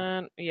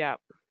appointment. Yeah,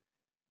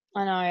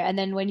 I know. And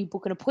then when you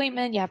book an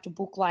appointment, you have to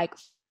book like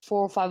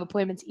 4 or 5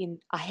 appointments in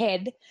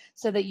ahead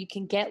so that you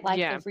can get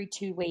like yeah, every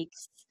 2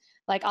 weeks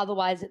Like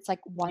otherwise it's like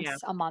once Yeah.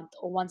 a month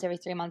or once every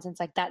 3 months, and it's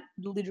like that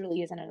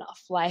literally isn't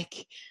enough.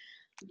 Like,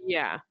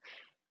 Yeah.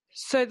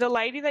 So the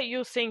lady that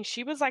you're seeing,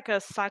 she was like a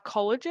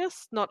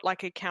psychologist, not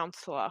like a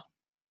counselor.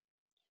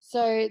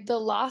 so the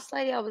last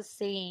lady I was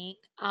seeing,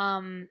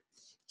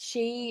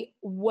 she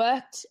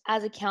worked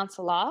as a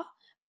counselor,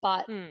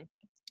 but Mm.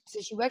 so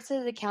she works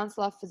as a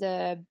counselor for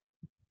the,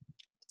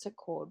 what's it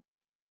called?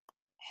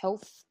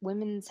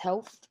 Women's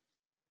health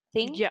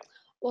thing Yep.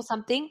 or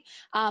something.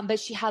 But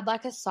she had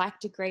like a psych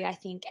degree, I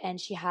think, and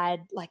she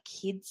had like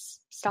kids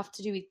stuff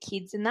to do with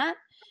kids and that,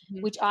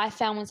 Mhm. which I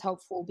found was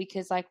helpful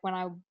because like when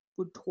I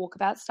would talk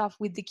about stuff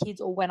with the kids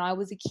or when I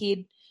was a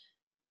kid,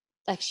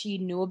 like she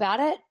knew about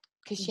it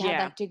because she had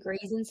Yeah. like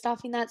degrees and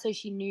stuff in that, so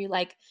she knew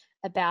like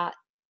about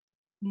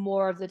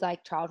more of the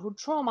like childhood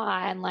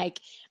trauma and like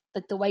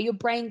the way your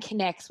brain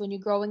connects when you're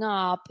growing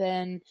up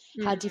and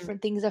how Mm.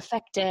 different things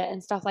affect it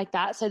and stuff like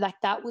that. So like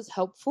that was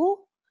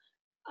helpful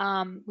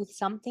with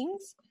some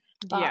things.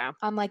 But Yeah.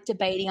 I'm like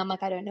debating. I'm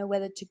like, I don't know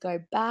whether to go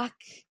back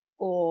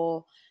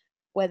or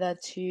whether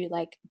to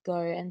like go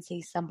and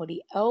see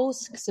somebody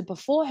else. So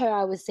before her,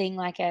 I was seeing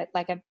like a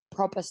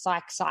proper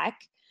psych.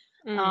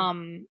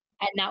 Mm.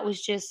 And that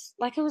was just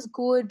like it was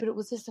good, but it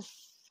was just a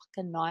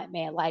fucking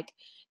nightmare. Like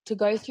to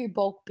go through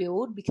bulk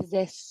build because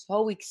they're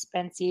so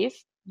expensive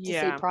to see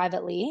Yeah.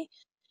 privately.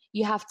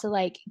 You have to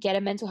like get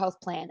a mental health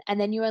plan, and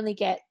then you only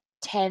get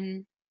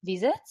 10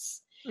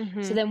 visits. So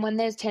Mhm. then when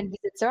those 10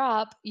 visits are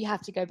up, you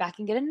have to go back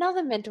and get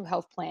another mental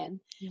health plan.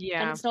 And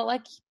Yeah. it's not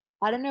like,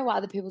 I don't know what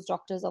other people's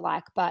doctors are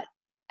like, but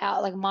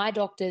like my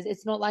doctors,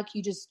 it's not like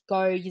you just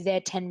go, you're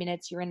there 10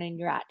 minutes, you're in and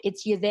you're out.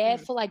 It's you're there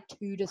Mm. for like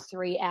 2 to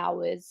 3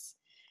 hours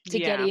to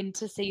get Yeah. in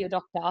to see your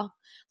doctor.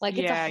 Like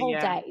it's a Yeah. whole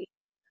Yeah. day.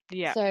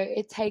 Yeah. So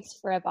it takes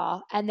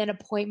forever. And then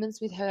appointments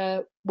with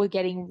her were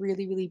getting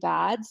really, really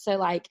bad. So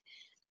like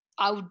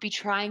I would be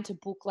trying to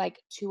book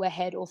like 2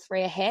 ahead or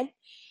 3 ahead,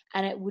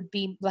 and it would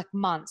be like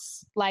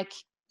months. Like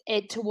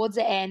it towards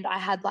the end, I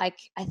had like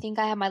I think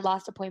I had my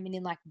last appointment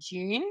in like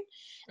June,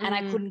 and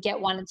I Mm. couldn't get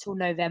one until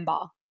November.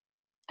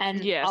 And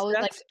I Yes, was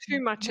like, that's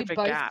too much we of a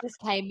both gap. just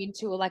came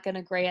into like an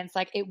agreement.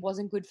 Like it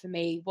wasn't good for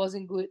me,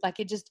 wasn't good. Like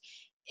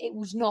it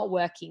was not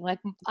working. Like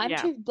I'm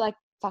Yeah. too like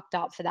fucked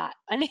up for that.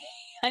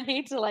 I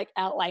need to like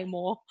outlay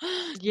more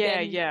Yeah.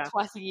 than Yeah.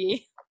 twice a year.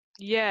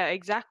 Yeah,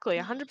 exactly.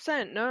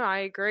 100%. No, I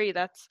agree.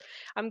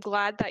 I'm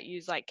glad that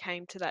you like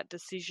came to that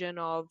decision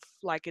of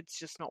like it's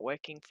just not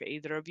working for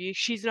either of you.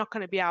 She's not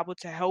going to be able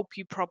to help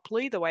you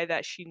properly the way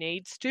that she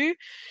needs to.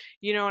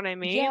 You know what I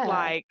mean? Yeah,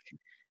 Like,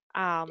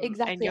 and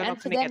exactly. you're not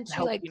And for going to get them the too,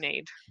 help like you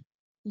need.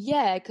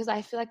 yeah, because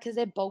I feel like because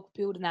they're bulk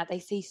building that, they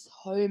see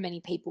so many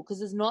people because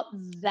there's not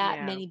that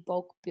Yeah. many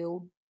bulk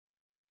build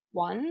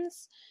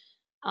ones.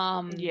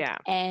 Yeah.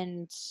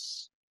 And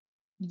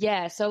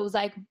yeah, so it was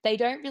like they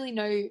don't really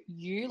know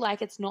you.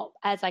 Like it's not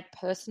as like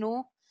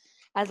personal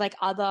as like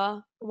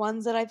other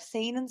ones that I've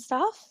seen and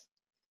stuff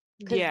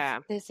because Yeah.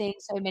 they're seeing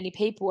so many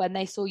people and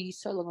they saw you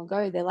so long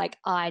ago. They're like,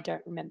 I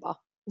don't remember,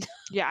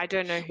 Yeah, I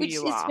don't know who which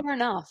you is are. fair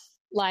enough.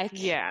 Like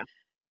Yeah.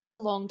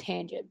 long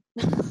tangent.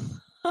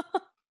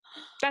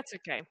 That's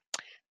okay.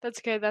 That's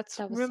okay. That's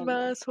That was so remember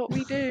long. that's what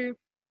we do.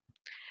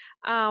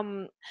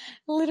 Um,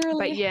 but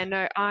Literally. yeah,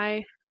 no,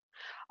 I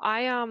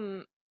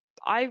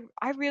I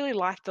really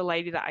like the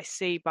lady that I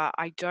see, but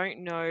I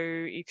don't know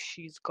if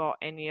she's got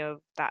any of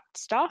that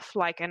stuff.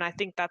 Like, and I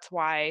think that's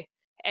why,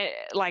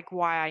 like,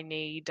 why I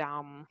need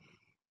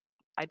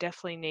I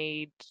definitely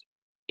need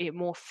it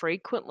more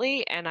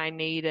frequently, and I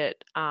need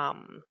it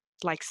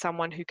like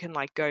someone who can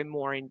like go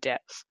more in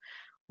depth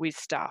with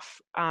stuff.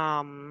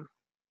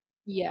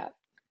 Yeah.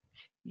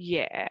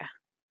 Yeah.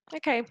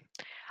 Okay.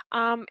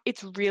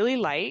 It's really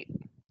late.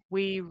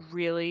 We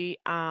really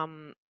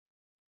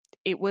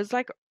it was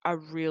like a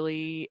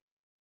really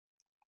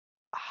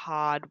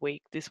hard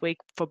week this week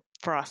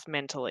for us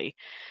mentally.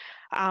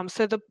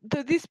 So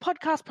this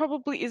podcast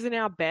probably isn't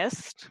our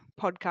best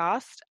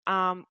podcast.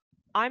 I'm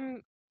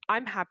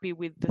I'm happy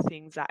with the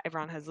things that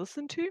everyone has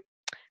listened to,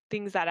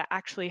 things that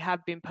actually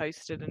have been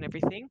posted and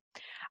everything.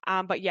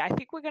 But yeah, I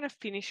think we're going to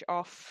finish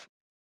off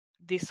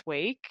this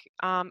week,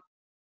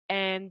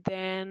 and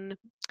then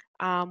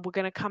we're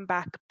going to come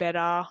back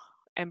better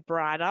and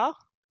brighter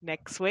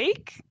next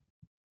week.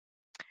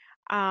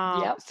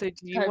 Yep. So do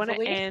you want to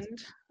Hopefully.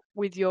 end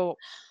with your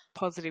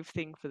positive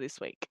thing for this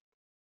week?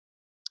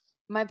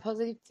 My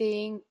positive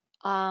thing,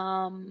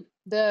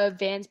 the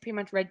van's pretty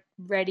much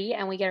ready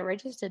and we get it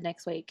registered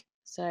next week.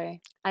 So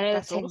I know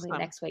that's That's technically awesome.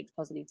 next week's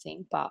positive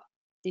thing, but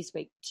this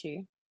week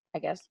too, I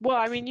guess. Well,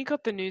 I mean, you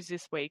got the news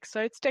this week,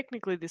 so it's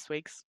technically this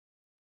week's.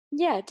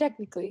 Yeah,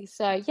 technically.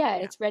 So yeah, Yeah.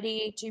 it's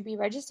ready to be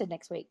registered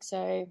next week.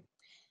 So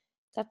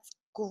that's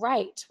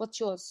great. What's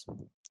yours?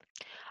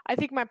 I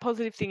think my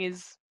positive thing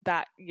is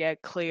that, yeah,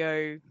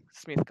 Cleo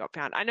Smith got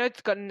found. I know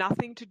it's got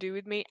nothing to do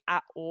with me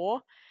at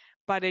all,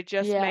 but it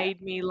just Yeah.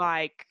 made me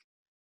like,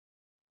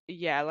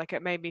 yeah, like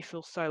it made me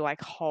feel so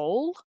like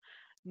whole,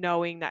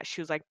 knowing that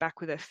she was like back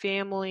with her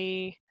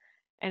family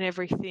and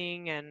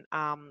everything. And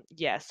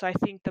yeah, so I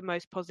think the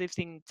most positive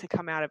thing to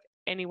come out of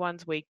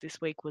anyone's week this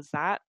week was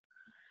that.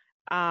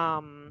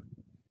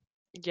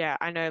 Yeah,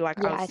 I know, like,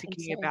 I Yeah, was I think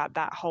thinking so. about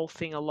that whole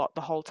thing a lot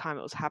the whole time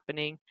it was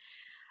happening.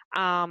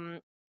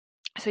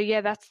 So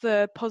yeah, that's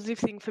the positive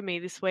thing for me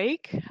this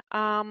week.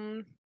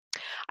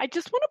 I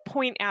just want to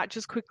point out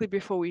just quickly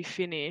before we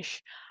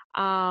finish,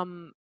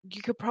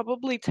 you could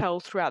probably tell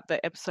throughout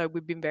the episode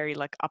we've been very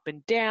like up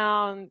and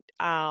down.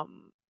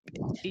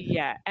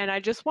 Yeah, and I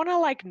just want to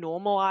like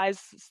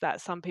normalize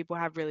that some people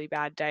have really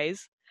bad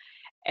days,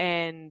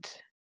 and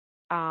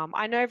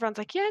I know everyone's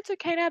like, yeah, it's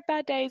okay to have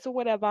bad days or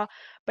whatever,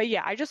 but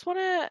yeah, I just want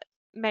to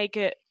make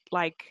it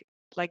like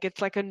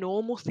it's like a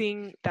normal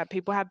thing that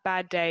people have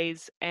bad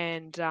days,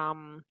 and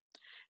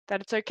that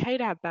it's okay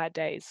to have bad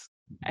days.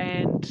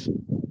 And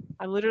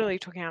I'm literally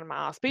talking out of my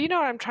ass, but you know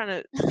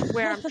what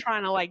where I'm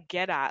trying to like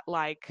get at,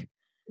 like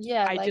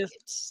Yeah, I like just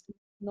it's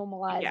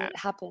normalize yeah, it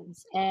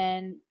happens,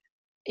 and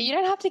you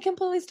don't have to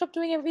completely stop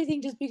doing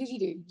everything just because you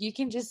do. You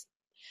can just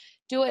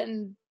do it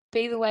and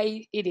be the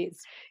way it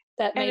is.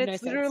 That and made no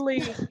it's sense.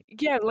 literally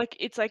yeah, like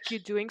it's like you're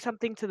doing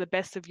something to the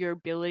best of your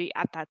ability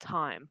at that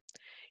time.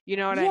 You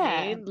know what I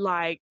Yeah, mean?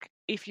 Like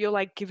if you're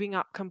like giving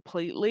up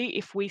completely,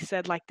 if we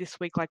said like this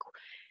week, like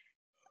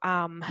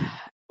um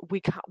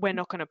we're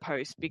not going to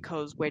post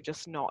because we're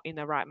just not in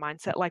the right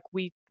mindset. Like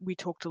we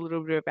talked a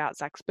little bit about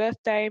Zach's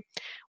birthday.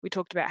 We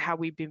talked about how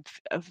we've been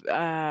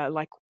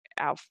like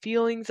our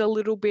feelings a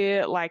little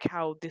bit, like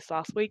how this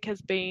last week has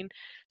been.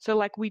 So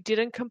like we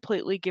didn't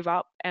completely give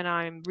up, and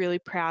I'm really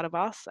proud of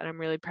us, and I'm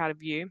really proud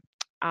of you,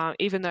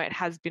 even though it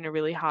has been a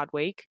really hard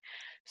week.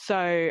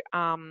 So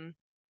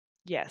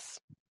yes.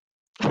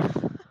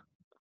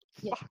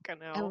 yeah.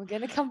 Fucking And hell. we're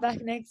gonna come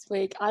back next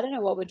week. I don't know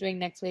what we're doing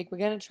next week. We're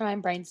gonna try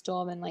and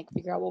brainstorm and like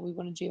figure out what we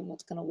want to do and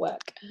what's gonna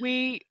work.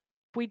 We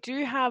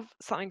do have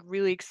something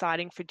really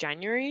exciting for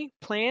January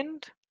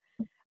planned.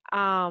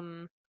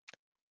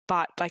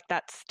 But like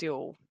that's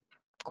still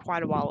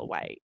quite a while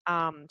away.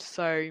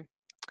 So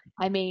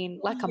I mean,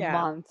 like a yeah.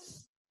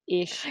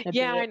 month-ish and a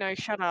Yeah, I bit. know,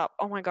 shut up.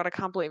 Oh my God, I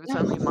can't believe it's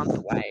only a month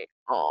away.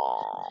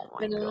 Oh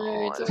I my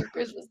know, it's God. all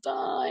Christmas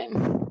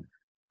time.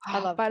 I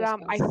love But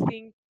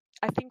Christmas.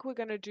 I think we're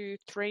gonna do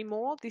 3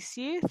 more this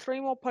year, 3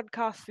 more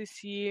podcasts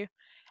this year,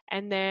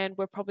 and then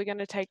we're probably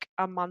gonna take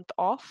a month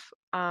off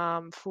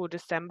for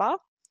December.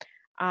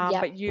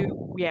 Yep. But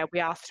we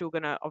are still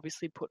gonna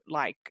obviously put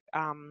like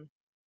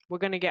we're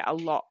gonna get a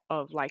lot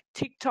of like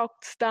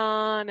TikToks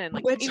done and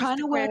like We're trying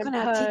to work Instagram on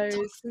our TikToks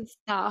posts. and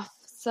stuff.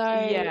 So,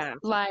 Yeah,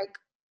 like,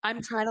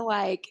 I'm trying to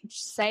like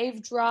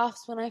save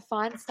drafts when I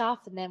find stuff,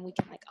 and then we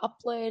can like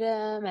upload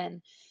them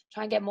and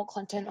try and get more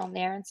content on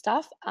there and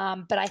stuff.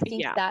 But I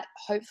think yeah, that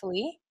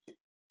hopefully,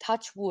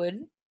 touch wood,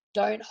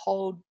 don't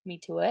hold me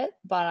to it,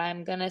 but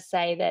I'm gonna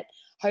say that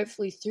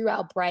hopefully through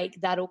our break,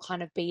 that'll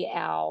kind of be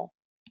our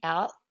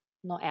out,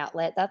 not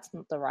outlet. That's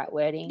not the right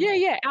wording.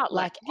 yeah. Outlet.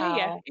 Like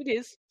Yeah, our it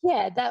is.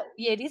 yeah,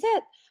 it is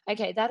it.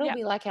 Okay, that'll Yeah,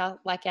 be like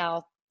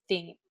our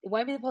thing. It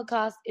won't be the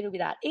podcast, it'll be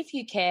that. If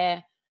you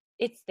care,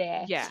 it's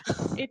there. yeah.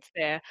 It's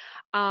there. It's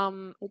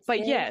But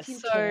there yeah, if you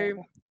care.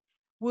 so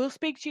we'll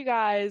speak to you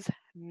guys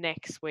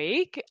next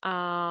week.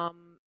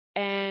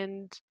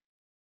 And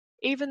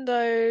even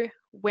though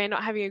we're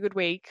not having a good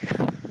week,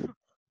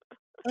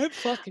 I'm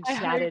fucking I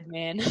hope shattered,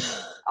 man.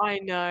 I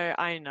know,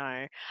 I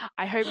know.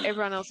 I hope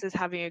everyone else is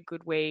having a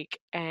good week,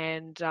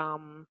 and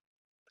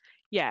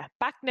yeah,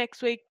 back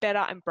next week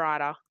better and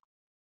brighter.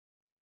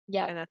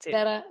 Yeah, And that's it.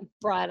 better,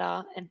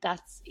 brighter, and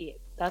that's it.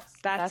 That's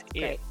it.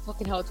 great.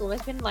 Fucking hell, it's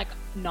almost been like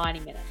 90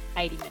 minutes,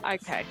 80 minutes.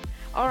 Okay.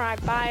 All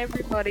right, bye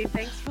everybody.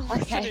 Thanks for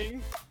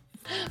listening.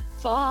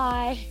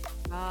 Bye.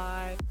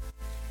 Bye.